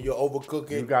 Faster, and you overcook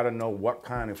it. You got to know what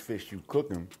kind of fish you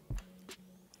cooking.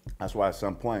 That's why at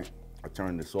some point I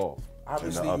turned this off.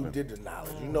 Obviously, you did the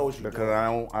knowledge. You know what you're Because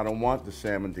doing. I don't want the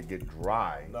salmon to get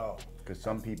dry. No. Because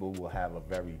some people will have a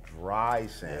very dry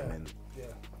salmon. Yeah.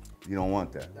 You don't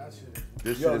want that. That shit.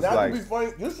 This Yo, shit is not like to be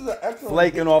funny, this is an excellent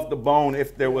flaking off the bone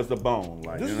if there was a bone.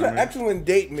 Like, This you is know an what I mean? excellent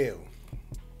date meal.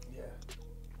 Yeah.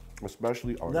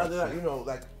 Especially Now that I,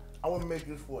 like, I would make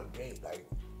this for a date, like,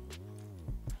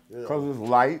 you know, because it's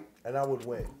light. and I would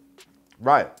win.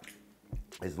 Right.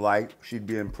 It's light. She'd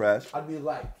be impressed. I'd be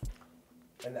light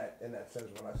in that sense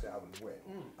when I say I would win.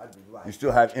 I'd be light. You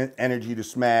still have energy to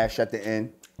smash at the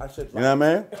end. I said, You know what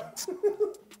I mean? That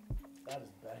is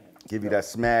banging. Give you that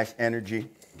smash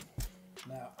energy.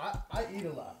 Now I eat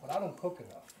a lot, but I don't cook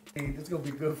enough. It's gonna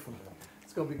be good for me.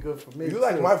 It's gonna be good for me. You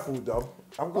like too. my food though.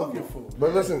 I'm Love cooking your food.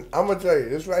 But listen, I'm gonna tell you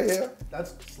this right here.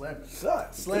 That's slamming.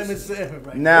 Son, Slamming salmon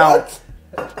right Now,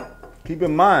 What? keep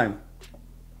in mind,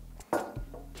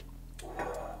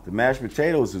 the mashed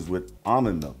potatoes is with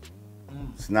almond milk.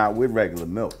 It's not with regular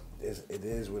milk. It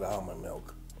is with almond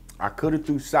milk. I could have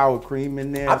threw sour cream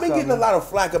in there. I've been getting a lot of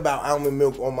flack about almond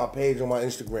milk on my page on my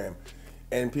Instagram,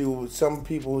 and some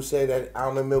people who say that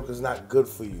almond milk is not good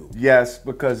for you. Yes,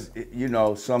 because you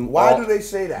know some. Why do they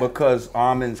say that? Because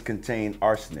almonds contain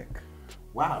arsenic.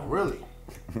 Wow, really?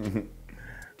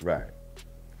 Right.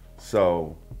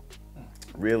 So,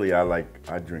 really, I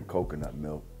drink coconut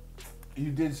milk. You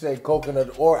did say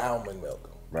coconut or almond milk.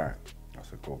 Right. I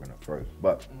said coconut first,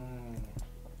 but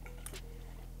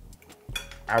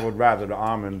I would rather the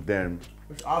almond than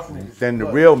the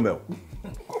real milk.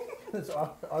 This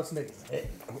arsenic is hit.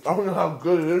 I don't know how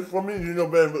good it is for me. You know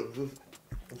better,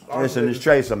 but Listen, there's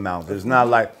trace amounts. It's not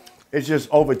like it's just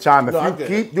over time. If No, I you get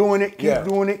keep it. doing it, Yeah.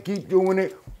 keep doing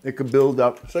it, it could build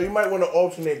up. So you might want to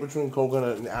alternate between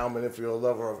coconut and almond if you're a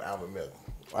lover of almond milk.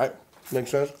 Right? Make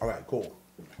sense? All right, cool.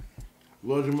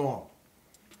 Lord Jamar,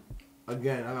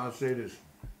 again, I gotta say this.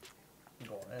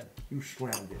 Go ahead. You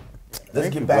slammed it. Let's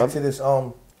Thank get you, back brother. to this.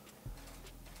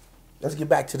 Let's get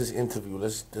back to this interview.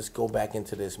 Let's go back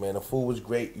into this, man. The food was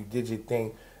great. You did your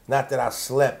thing. Not that I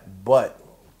slept, but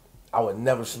I would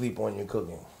never sleep on your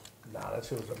cooking. Nah, that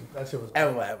shit was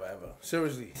Ever.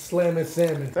 Seriously. slamming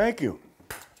salmon. Thank you.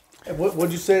 And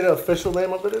what'd you say the official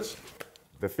name of it is?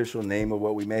 The official name of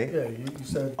what we made? Yeah, you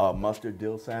said Mustard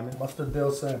dill salmon. mustard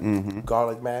dill salmon. Mm-hmm.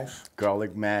 Garlic mash.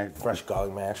 Garlic mash. Fresh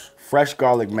garlic mash. Fresh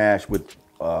garlic mash with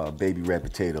baby red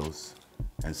potatoes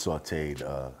and sauteed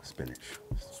spinach.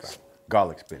 Right.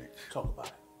 Garlic spinach. Talk about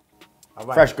it. All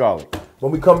right. Fresh garlic.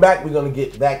 When we come back, we're gonna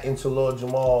get back into Lord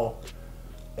Jamal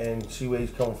and see where he's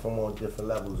coming from on different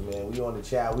levels, man. We on the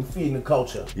chow. We feeding the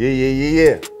culture.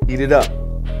 Yeah. Eat it up.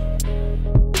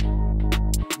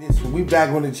 Listen, we back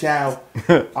on the chow.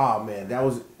 Oh man, that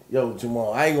was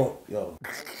Jamal. I ain't gonna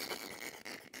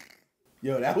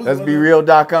that was. Let's be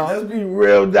real.com. Let's be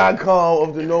real.com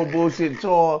of the No Bullshit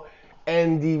Tour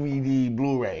and DVD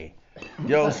Blu-ray.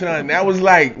 Yo, son, that was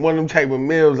like one of them type of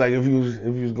meals. Like if you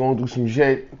was going through some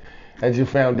shit at your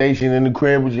foundation in the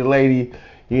crib with your lady,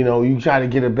 you know, you try to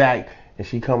get her back, and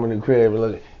she come in the crib and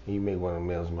look, and you make one of them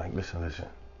meals. I'm like, listen,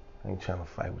 I ain't trying to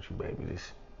fight with you, baby.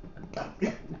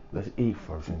 Let's eat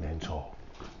first and then talk.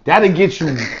 That'll get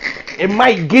you. It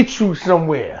might get you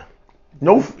somewhere.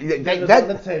 No, that On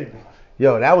the table.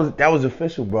 Yo, that was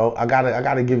official, bro. I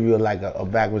gotta give you a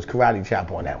backwards karate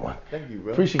chop on that one. Thank you,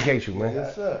 bro. Appreciate you, man.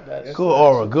 Yes, sir.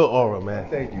 Good aura, man.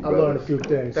 Thank you, I bro. learned a few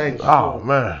things. Thank you. Oh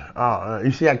man,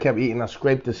 you see, I kept eating. I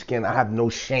scraped the skin. I have no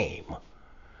shame.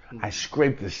 I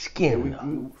scraped the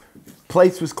skin.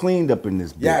 Plates was cleaned up in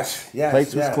this bitch. Yes.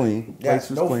 Plates was clean. Yes. Plates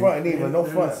was No clean. front either. No In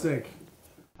the front. sink.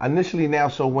 Initially, now,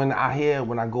 so when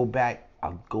I go back,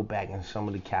 I'll go back in some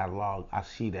of the catalog. I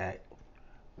see that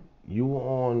you were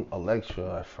on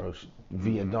Electra at first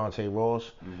via Dante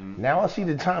Ross. Mm-hmm. Now I see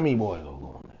the Tommy Boy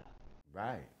logo on there.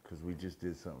 Right, because we just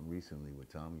did something recently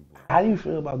with Tommy Boy. How do you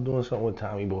feel about doing something with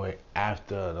Tommy Boy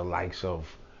after the likes of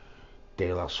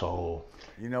De La Soul?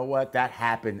 You know what? That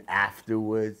happened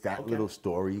afterwards. That little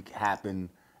story happened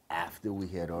after we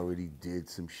had already did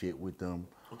some shit with them.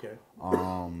 Okay.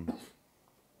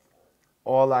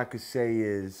 All I could say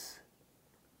is,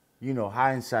 you know,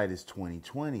 hindsight is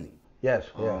 2020. Yes,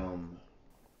 yeah.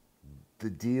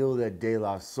 The deal that De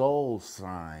La Soul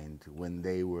signed when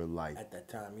they were like At that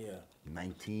time, yeah.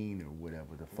 19 or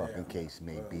whatever the fucking case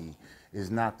may be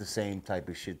is not the same type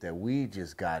of shit that we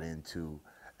just got into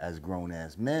as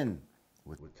grown-ass men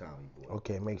with Tommy Boy.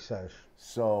 Okay, makes sense.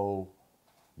 So,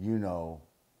 you know,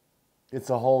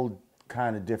 it's a whole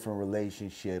kind of different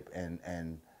relationship,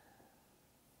 and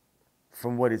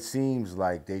from what it seems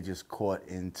like, they just caught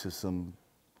into some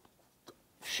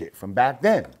shit from back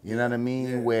then. You know what I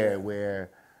mean? Where,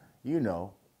 you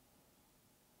know,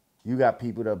 you got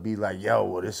people that be like, yo,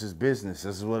 well, this is business.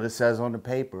 This is what it says on the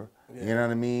paper. Yeah. You know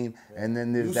what I mean? Yeah. And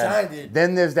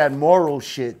then there's that moral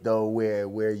shit though,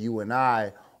 where you and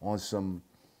I on some,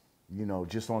 you know,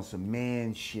 just on some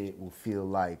man shit will feel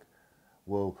like,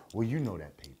 well, you know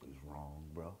that paper's wrong,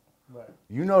 bro. Right.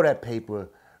 You know that paper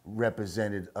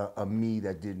represented a me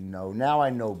that didn't know. Now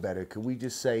I know better. Could we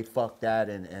just say fuck that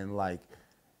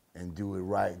and do it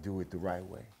right, do it the right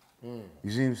way? You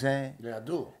see what I'm saying? Yeah, I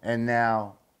do. And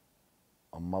now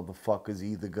a motherfucker's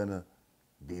either gonna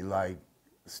be like,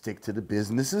 stick to the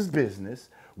business is business,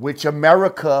 which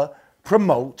America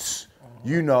promotes,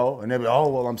 you know, and they'll be, oh,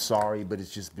 well, I'm sorry, but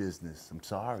it's just business. I'm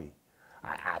sorry.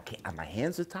 I can't, my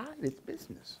hands are tied, it's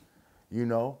business, you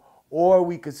know? Or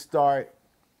we could start,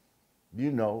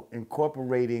 you know,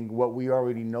 incorporating what we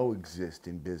already know exists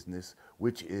in business,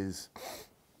 which is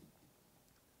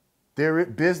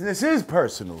business is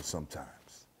personal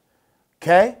sometimes,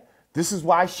 okay? This is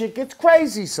why shit gets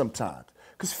crazy sometimes,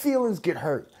 because feelings get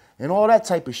hurt and all that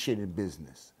type of shit in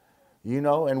business, you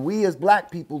know? And we as black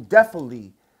people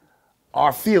definitely,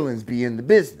 our feelings be in the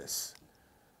business.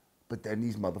 But then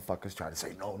these motherfuckers try to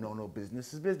say, no,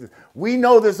 business is business. We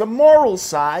know there's a moral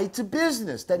side to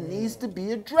business that needs to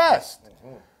be addressed,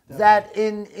 that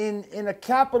in a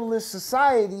capitalist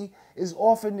society is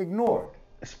often ignored.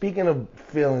 Speaking of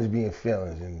feelings being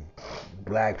feelings and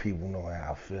black people knowing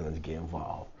how feelings get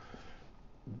involved,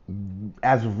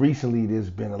 as of recently, there's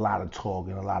been a lot of talk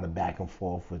and a lot of back and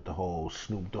forth with the whole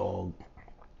Snoop Dogg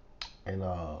and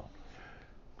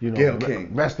you know, Gayle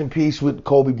King. Rest in peace with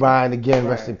Kobe Bryant again.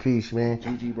 Right. Rest in peace, man.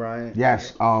 Gigi Bryant.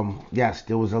 Yes, yes,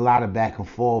 there was a lot of back and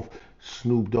forth.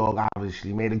 Snoop Dogg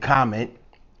obviously made a comment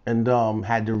and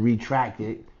had to retract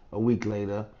it a week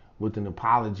later with an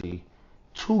apology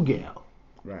to Gayle.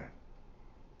 Right.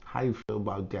 How you feel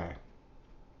about that?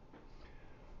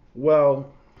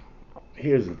 Well,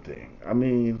 here's the thing. I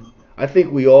mean, I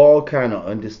think we all kind of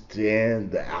understand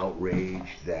the outrage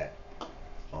that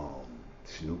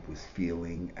Snoop was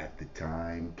feeling at the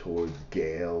time towards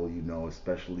Gayle, you know,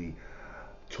 especially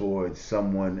towards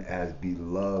someone as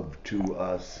beloved to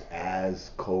us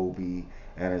as Kobe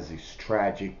and as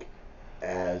tragic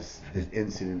as the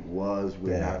incident was.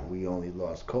 We only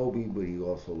lost Kobe, but he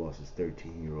also lost his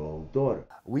 13-year-old daughter.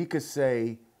 We could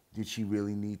say, did she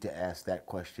really need to ask that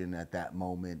question at that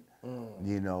moment?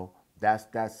 You know,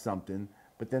 that's something.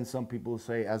 But then some people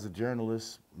say, as a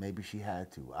journalist, maybe she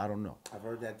had to. I don't know. I've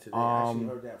heard that today. I actually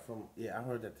heard that from, I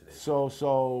heard that today.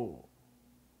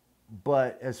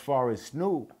 But as far as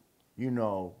Snoop, you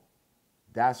know,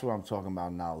 that's what I'm talking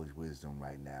about, knowledge, wisdom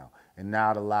right now. And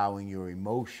not allowing your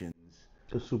emotions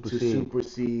to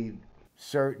supersede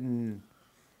certain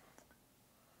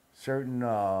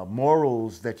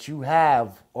morals that you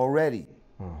have already.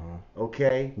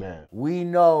 Okay? Man. We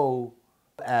know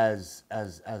as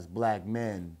black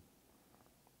men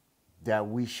that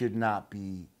we should not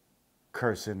be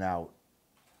cursing out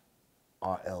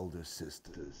our elder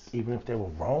sisters. Even if they were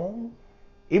wrong?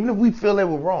 Even if we feel they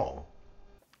were wrong.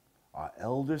 Our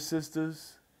elder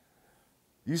sisters?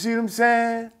 You see what I'm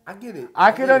saying? I get it.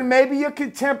 I could maybe your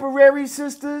contemporary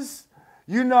sisters,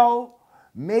 you know,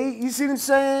 you see what I'm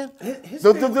saying?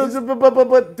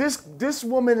 But this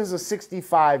woman is a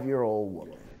 65-year-old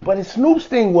woman. But his Snoop's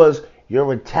thing was,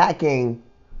 you're attacking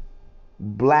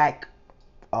black,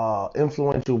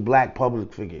 influential black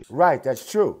public figures. Right, that's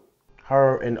true.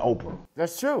 Her and Oprah.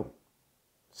 That's true.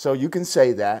 So you can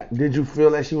say that. Did you feel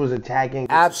that she was attacking?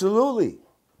 Absolutely.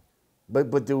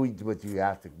 But do you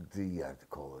have to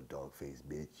call her a dog-faced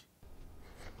bitch?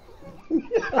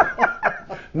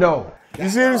 No. You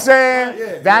see what I'm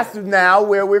saying? That's now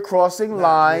where we're crossing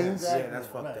lines that's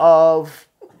fucked up. of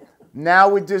now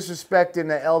we're disrespecting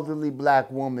an elderly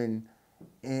black woman.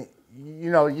 And,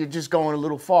 you know, you're just going a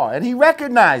little far. And he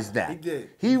recognized that. He did.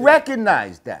 He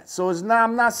recognized that. So it's not,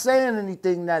 I'm not saying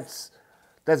anything that's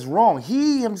wrong.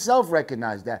 He himself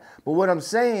recognized that. But what I'm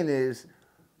saying is,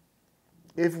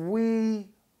 if we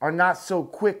are not so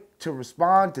quick to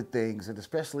respond to things, and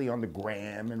especially on the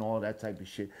gram and all that type of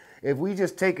shit, if we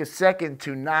just take a second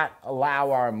to not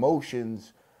allow our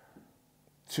emotions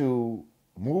to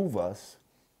move us,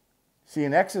 see,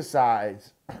 an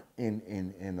exercise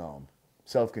in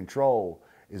self-control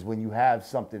is when you have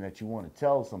something that you want to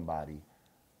tell somebody,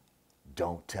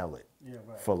 don't tell it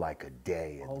for like a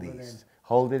day at least.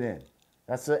 Hold it in.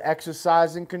 That's an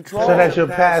exercise in control. So that's your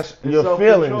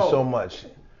feelings so much.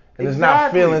 And it's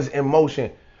not feelings,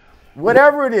 emotion.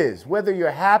 Whatever it is, whether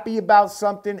you're happy about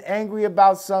something, angry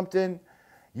about something,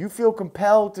 you feel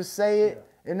compelled to say it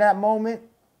in that moment.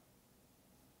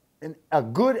 And a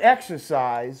good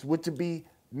exercise would to be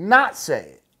not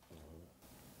say it.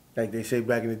 Like they say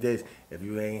back in the days, if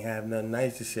you ain't have nothing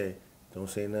nice to say, don't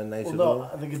say nothing nice at Well, all. no,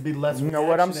 I think it'd be less. You know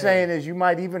what I'm saying is you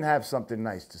might even have something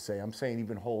nice to say. I'm saying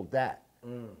even hold that.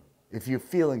 If you're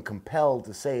feeling compelled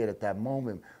to say it at that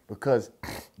moment, because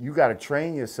you got to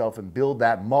train yourself and build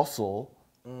that muscle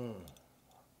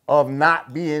of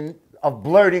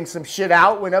blurting some shit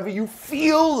out whenever you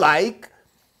feel like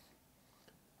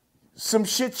some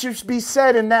shit should be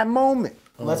said in that moment.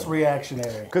 Less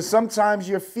reactionary. Because sometimes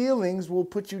your feelings will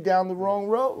put you down the wrong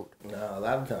road. No, a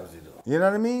lot of times they do. You know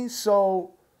what I mean?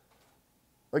 So,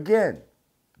 again,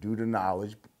 do the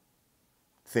knowledge,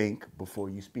 think before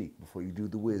you speak, before you do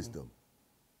the wisdom,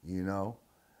 you know?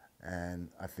 And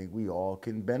I think we all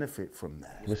can benefit from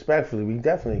that. Respectfully, we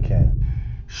definitely can.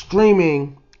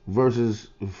 Streaming versus,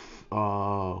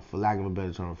 for lack of a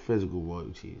better term, physical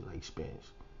royalties, like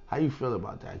spins. How you feel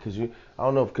about that? Because I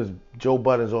don't know, because Joe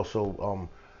Budden's also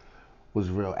was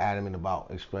real adamant about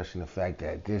expressing the fact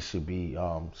that this should be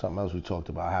something else we talked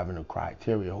about, having a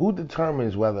criteria. Who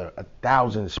determines whether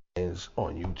 1,000 spins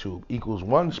on YouTube equals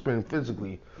 1 spin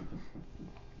physically?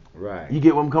 Right. You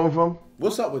get where I'm coming from?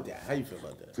 What's up with that? How you feel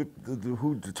about that?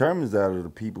 Who determines that are the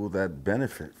people that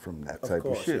benefit from that type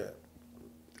of shit.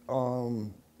 Yeah.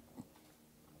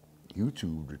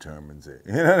 YouTube determines it.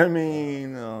 You know what I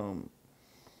mean?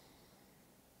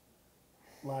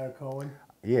 Liar Cohen.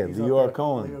 Yeah, He's Leo up there.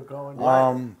 Cohen. Leo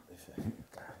Cohen.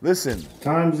 Listen,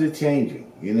 Times are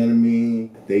changing. You know what I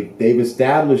mean? They've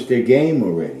established their game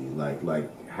already.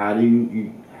 Like how do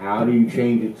you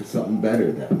change it to something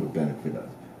better that would benefit us?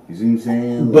 You see what I'm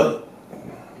saying? But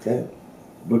okay.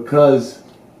 Because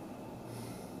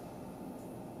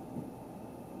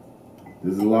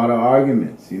there's a lot of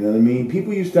arguments. You know what I mean?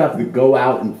 People used to have to go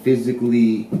out and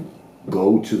physically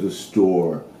go to the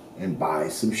store and buy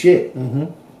some shit.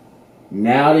 Mm-hmm.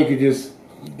 Now they could just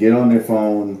get on their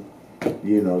phone,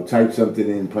 you know, type something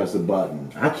in, press a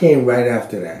button. I came right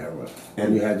after that era,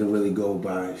 and you had to really go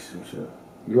buy some shit.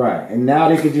 Right, and now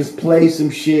they could just play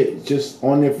some shit just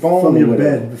on their phone. From or your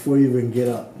whatever. bed before you even get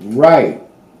up. Right.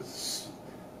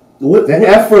 The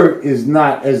effort is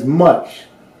not as much.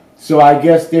 So I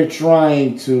guess they're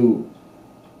trying to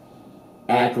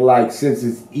act like since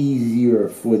it's easier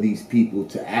for these people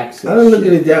to access. I don't look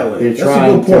at it that way. They're That's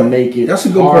trying a good to point. make it That's a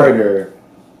good harder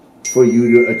for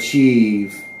you to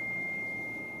achieve.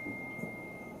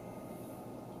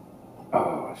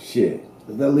 Oh shit.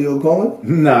 Is that Leo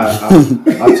Cohen? Nah,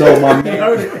 I told my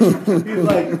man. He's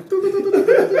like,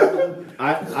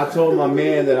 I told my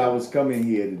man that I was coming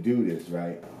here to do this,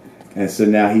 right? And so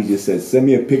now he just said, "Send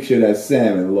me a picture of that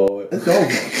salmon, Lord." it's over.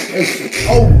 It's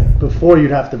over. Before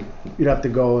you'd have to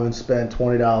go and spend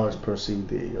 $20 per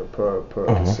CD or per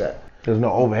cassette. There's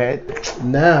no overhead.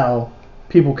 Now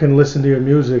people can listen to your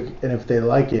music, and if they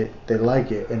like it,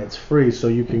 and it's free, so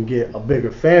you can get a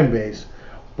bigger fan base.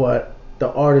 But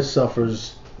the artist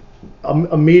suffers.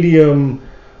 A medium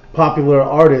popular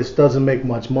artist doesn't make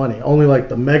much money. Only like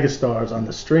the megastars on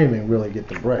the streaming really get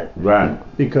the bread. Right.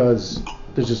 Because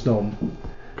there's just no.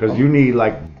 Because you need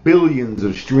like billions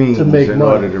of streams To make in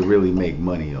money. order to really make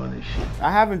money on this shit.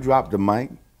 I haven't dropped the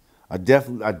mic. I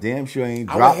damn sure ain't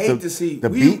I would dropped hate to see- the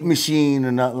we- beat machine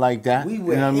or nothing like that. We You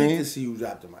would know what I hate mean? to see you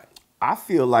drop the mic. I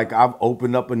feel like I've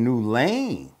opened up a new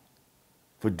lane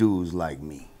for dudes like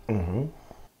me.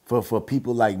 For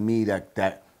people like me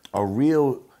that are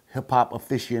real hip hop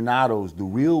aficionados, the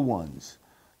real ones,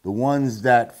 the ones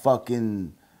that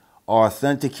fucking are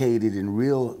authenticated and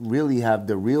really have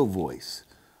the real voice.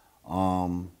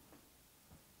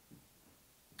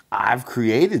 I've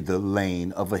created the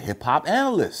lane of a hip hop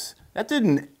analyst. That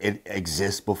didn't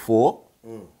exist before.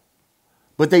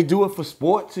 But they do it for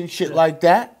sports and shit like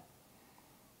that.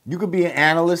 You could be an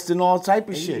analyst in all type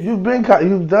of shit. You've done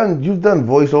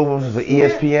voiceovers for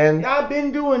ESPN. I've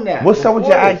been doing that. What's up with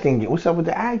your before this. acting? What's up with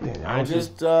the acting? I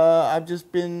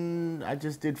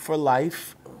just did For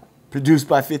Life, produced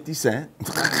by 50 Cent.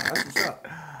 That's what's up.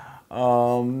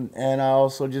 And I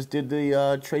also just did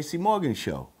the Tracy Morgan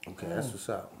show. Okay, that's what's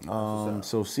up.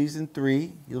 So season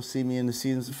 3, you'll see me in the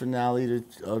season finale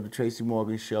of the Tracy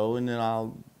Morgan show, and then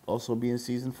I'll also be in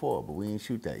season 4, but we ain't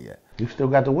shoot that yet. You still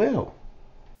got the wheel.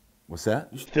 What's that?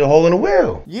 Still holding the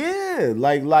wheel. Yeah,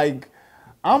 like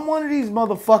I'm one of these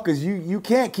motherfuckers. You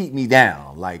can't keep me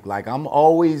down. Like I'm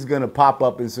always gonna pop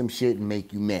up in some shit and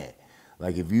make you mad.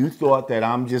 Like if you thought that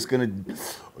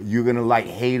you're gonna like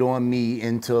hate on me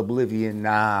into oblivion,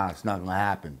 nah, it's not gonna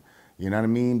happen. You know what I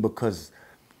mean? Because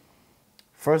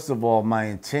first of all, my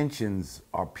intentions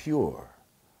are pure.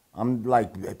 I'm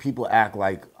like, people act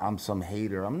like I'm some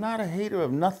hater. I'm not a hater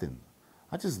of nothing.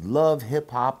 I just love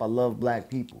hip hop. I love black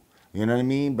people. You know what I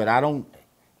mean? But I don't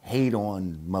hate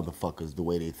on motherfuckers the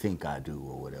way they think I do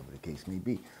or whatever the case may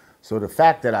be. So the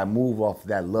fact that I move off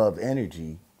that love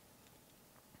energy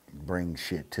brings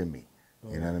shit to me.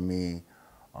 You know what I mean?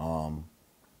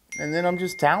 And then I'm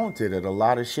just talented at a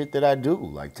lot of shit that I do.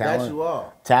 Like That you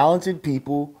are. talented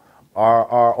people are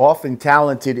often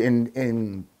talented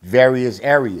in various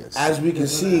areas. As we can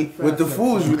see with the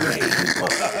fools you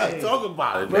made. Talk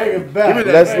about it. Bring it back.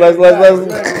 Let's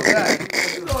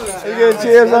get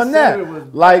cheers on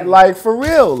that. Like for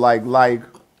real. Like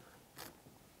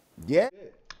yeah.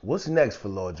 What's next for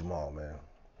Lord Jamar, man?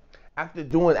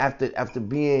 After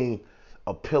being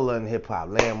a pillar in hip hop,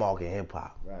 landmark in hip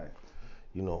hop, Right.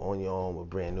 you know, on your own with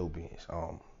Brand Nubians,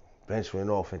 venturing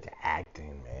off into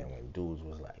acting, man, when dudes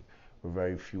was like,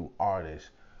 very few artists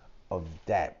of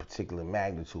that particular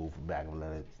magnitude,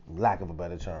 for lack of a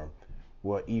better term,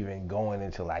 were even going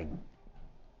into like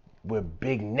where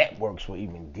big networks were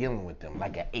even dealing with them,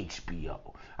 like at HBO.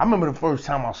 I remember the first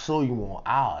time I saw you on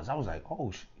Oz, I was like,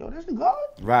 oh, yo, that's the God?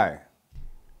 Right.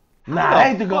 Nah, I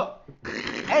ain't the God.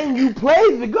 And you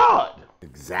played the God.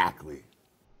 Exactly.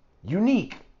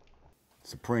 Unique.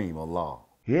 Supreme Allah.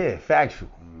 Yeah, factual.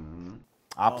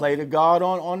 I play the God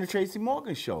on the Tracy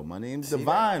Morgan show. My name's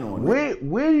Divine on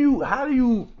it. How do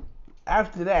you,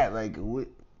 after that, like,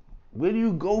 where do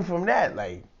you go from that?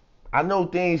 Like, I know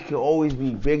things can always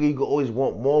be bigger, you can always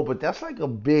want more, but that's like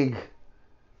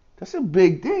that's a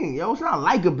big thing, yo. It's not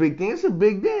like a big thing, it's a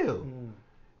big deal.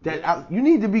 You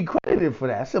need to be credited for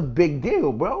that. That's a big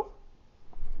deal, bro.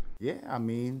 Yeah, I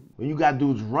mean, When you got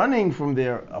dudes running from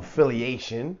their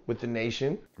affiliation with the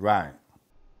nation, right.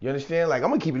 you understand? Like, I'm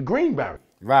gonna keep it Greenberry.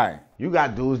 Right. You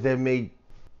got dudes that may,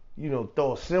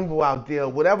 throw a symbol out there,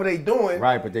 whatever they doing.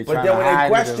 Right, but they But trying then to when hide they it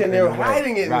question, in they're a way.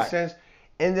 hiding it in a Right. sense.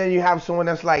 And then you have someone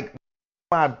that's like,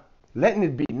 I'm not letting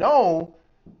it be known,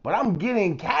 but I'm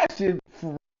getting casted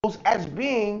for roles as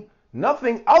being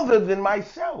nothing other than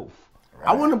myself.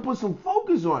 I want to put some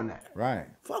focus on that. Right.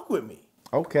 Fuck with me.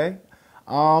 Okay.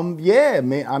 Yeah,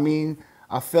 man. I mean,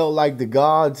 I felt like the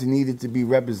gods needed to be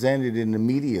represented in the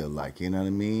media, like, you know what I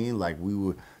mean? Like, we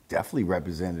were definitely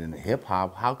represented in hip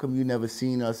hop. How come you never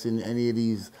seen us in any of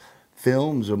these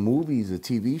films or movies or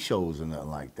TV shows or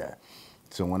nothing like that.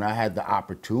 So when I had the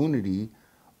opportunity,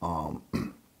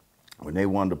 when they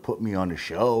wanted to put me on the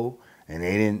show and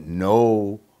they didn't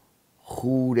know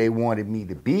who they wanted me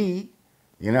to be,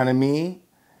 you know what I mean?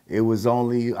 It was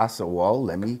only, I said, well,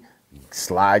 let me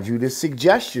slide you this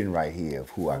suggestion right here of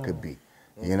who I could be.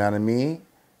 You know what I mean?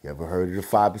 You ever heard of the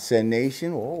 5%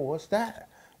 Nation? Oh, what's that?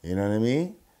 You know what I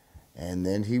mean? And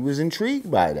then he was intrigued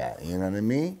by that, you know what I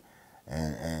mean?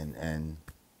 And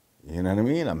you know what I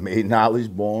mean? I made Knowledge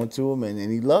Born to him, and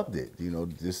he loved it. You know,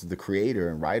 this is the creator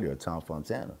and writer of Tom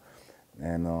Fontana.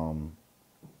 And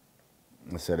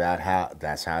so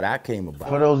that's how that came about.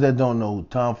 For those that don't know,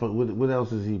 what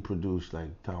else has he produced like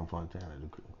Tom Fontana?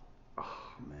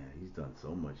 Oh man, he's done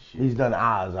so much shit. He's done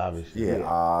Oz, obviously. Yeah,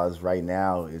 Oz. Right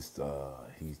now,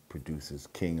 he produces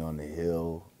King on the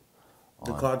Hill.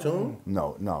 The cartoon?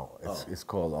 No. It's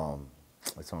called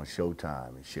it's on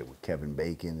Showtime and shit with Kevin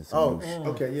Bacon. It's a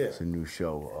okay, yeah. It's a new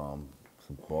show,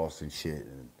 some Boston shit,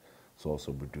 and it's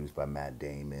also produced by Matt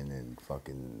Damon and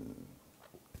fucking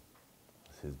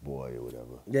his boy or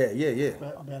whatever. Yeah.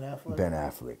 Ben Affleck. Ben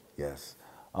Affleck, yes.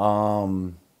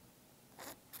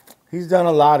 He's done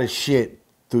a lot of shit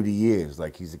through the years.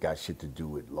 Like he's got shit to do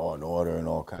with Law and Order and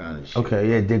all kind of shit. Okay,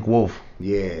 yeah, Dick Wolf.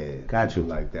 Yeah, Got you.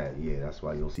 like that. Yeah, that's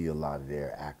why you'll see a lot of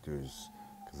their actors.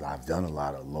 Because I've done a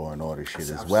lot of Law and Order shit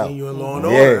as well. I've seen you in Law and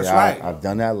Order. That's right. I've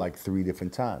done that like 3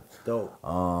 different times. Dope.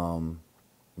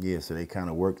 Yeah, so they kind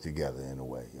of work together in a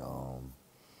way.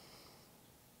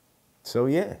 So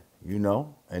yeah, you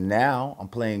know. And now I'm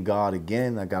playing God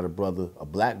again. I got a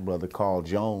black brother, Carl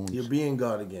Jones. You're being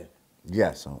God again.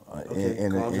 Yes. Okay,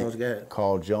 Carl Jones, go ahead.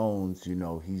 Carl Jones, you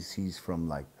know, he's from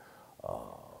like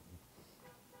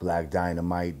Black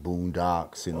Dynamite,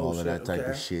 Boondocks, and all of that type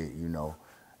of shit, you know.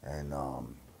 And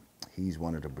he's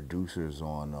one of the producers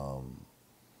on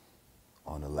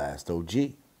The Last OG,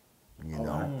 you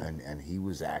know. And he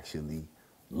was actually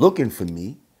looking for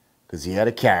me because he had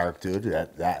a character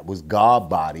that was God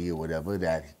Body or whatever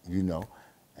that, you know,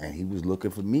 and he was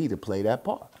looking for me to play that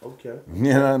part. Okay.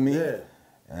 You know what I mean? Yeah.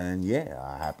 And yeah,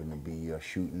 I happened to be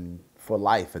shooting for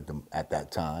life at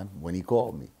that time when he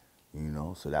called me, you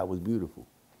know, so that was beautiful.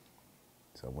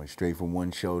 So I went straight from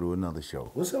one show to another show.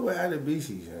 What's up with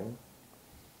Adebisi, man?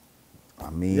 I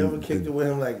mean, You ever kicked it with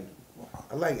him? Like,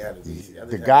 I like Adebisi.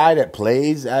 The guy that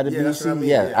plays Adebisi, that's what I mean,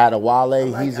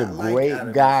 Adewale, he's a I like great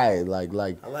Adebisi. guy. I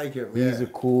like him, He's yeah. a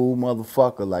cool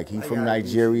motherfucker. Like, he's I like from Adebisi,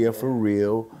 Nigeria man. for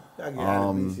real. I get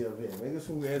Adebisi up here. Make us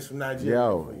some hands from Nigeria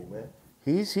for you, man.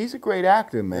 He's a great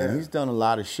actor, man. Yeah. He's done a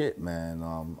lot of shit, man.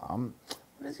 What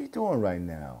is he doing right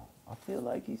now? I feel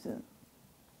like he's in.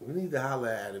 We need to holler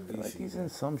at Adebisi. Like he's in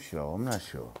some show. I'm not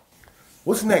sure.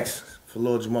 What's next for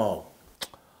Lord Jamal?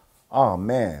 Oh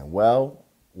man, well,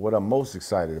 what I'm most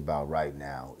excited about right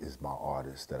now is my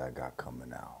artist that I got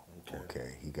coming out.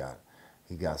 Okay, he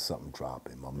got something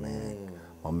dropping.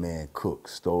 My man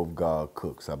Cooks, Stove God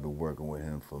Cooks. I've been working with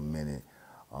him for a minute.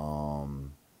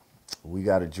 We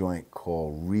got a joint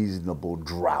called Reasonable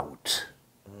Drought.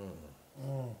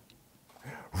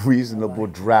 Reasonable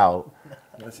Drought.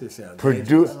 That shit sound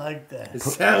Produced. I like that. It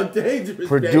sounds dangerous.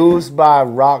 Produced by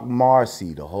Rock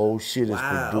Marcy. The whole shit is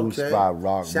produced by Rock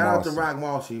Marcy. Shout out to Rock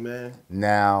Marcy, man.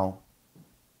 Now,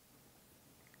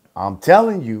 I'm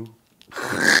telling you,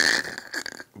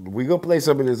 we're going to play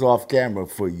some of this off camera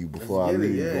for you before I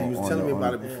leave. Yeah, you was telling me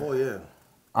about it before, yeah.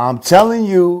 I'm telling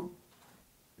you,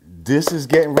 this is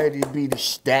getting ready to be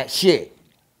that shit.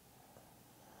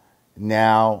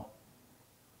 Now,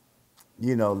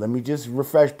 you know, let me just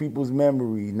refresh people's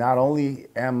memory. Not only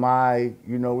am I,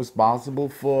 you know, responsible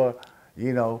for,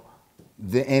 you know,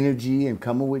 the energy and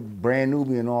coming with Brand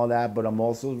Newbie and all that, but I'm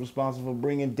also responsible for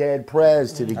bringing Dead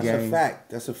Prez to the game. That's a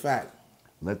fact. That's a fact.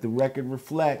 Let the record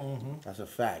reflect. That's a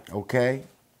fact. Okay?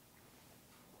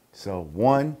 So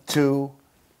 1, 2,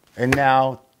 and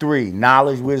now 3.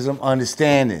 Knowledge, wisdom,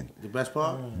 understanding. The best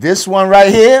part? This one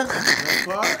right here. Best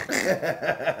part?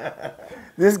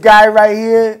 This guy right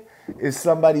here is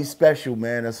somebody special,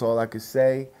 man. That's all I can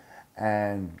say.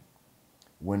 And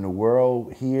when the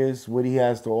world hears what he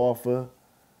has to offer,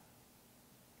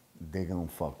 they're going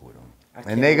to fuck with him.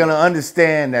 And they're going to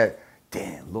understand that,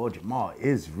 damn, Lord Jamar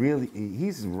is really,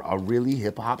 he's a really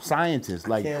hip-hop scientist.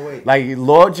 Like, can't wait. Like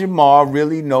Lord Jamar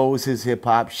really knows his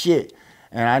hip-hop shit.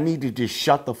 And I need to just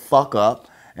shut the fuck up.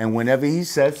 And whenever he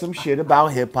says some shit about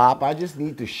hip-hop, I just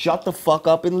need to shut the fuck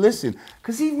up and listen.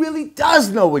 Because he really does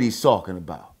know what he's talking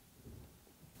about.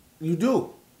 You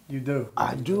do. You do.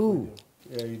 I do.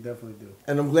 Yeah, you definitely do.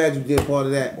 And I'm glad you did part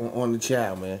of that on the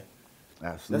Chow, man.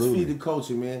 Absolutely. Let's feed the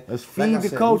culture, man. Let's feed the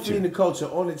culture. We're feeding the culture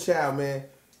on the Chow, man.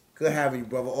 Good having you,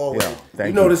 brother. Always. Yeah, thank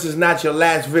you know you. this is not your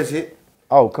last visit.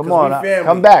 Oh, come on. we family.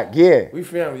 Come back. Yeah. We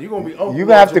family. You gonna be uncle. You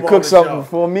gonna have to Jamar cook the something show.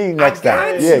 for me next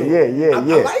time. got Yeah, you. yeah. I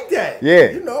like that. Yeah.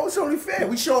 You know, it's only fair.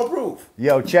 We show proof.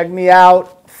 Yo, check me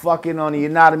out. Fucking on the You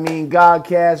Know What I Mean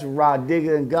Godcast with Rod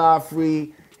Digger and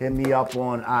Godfrey. Hit me up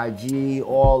on IG,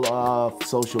 all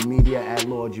social media at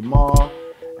Lord Jamar.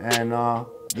 And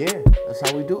yeah, that's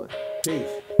how we do it.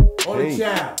 Peace. On the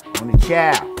chow. On the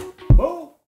chow.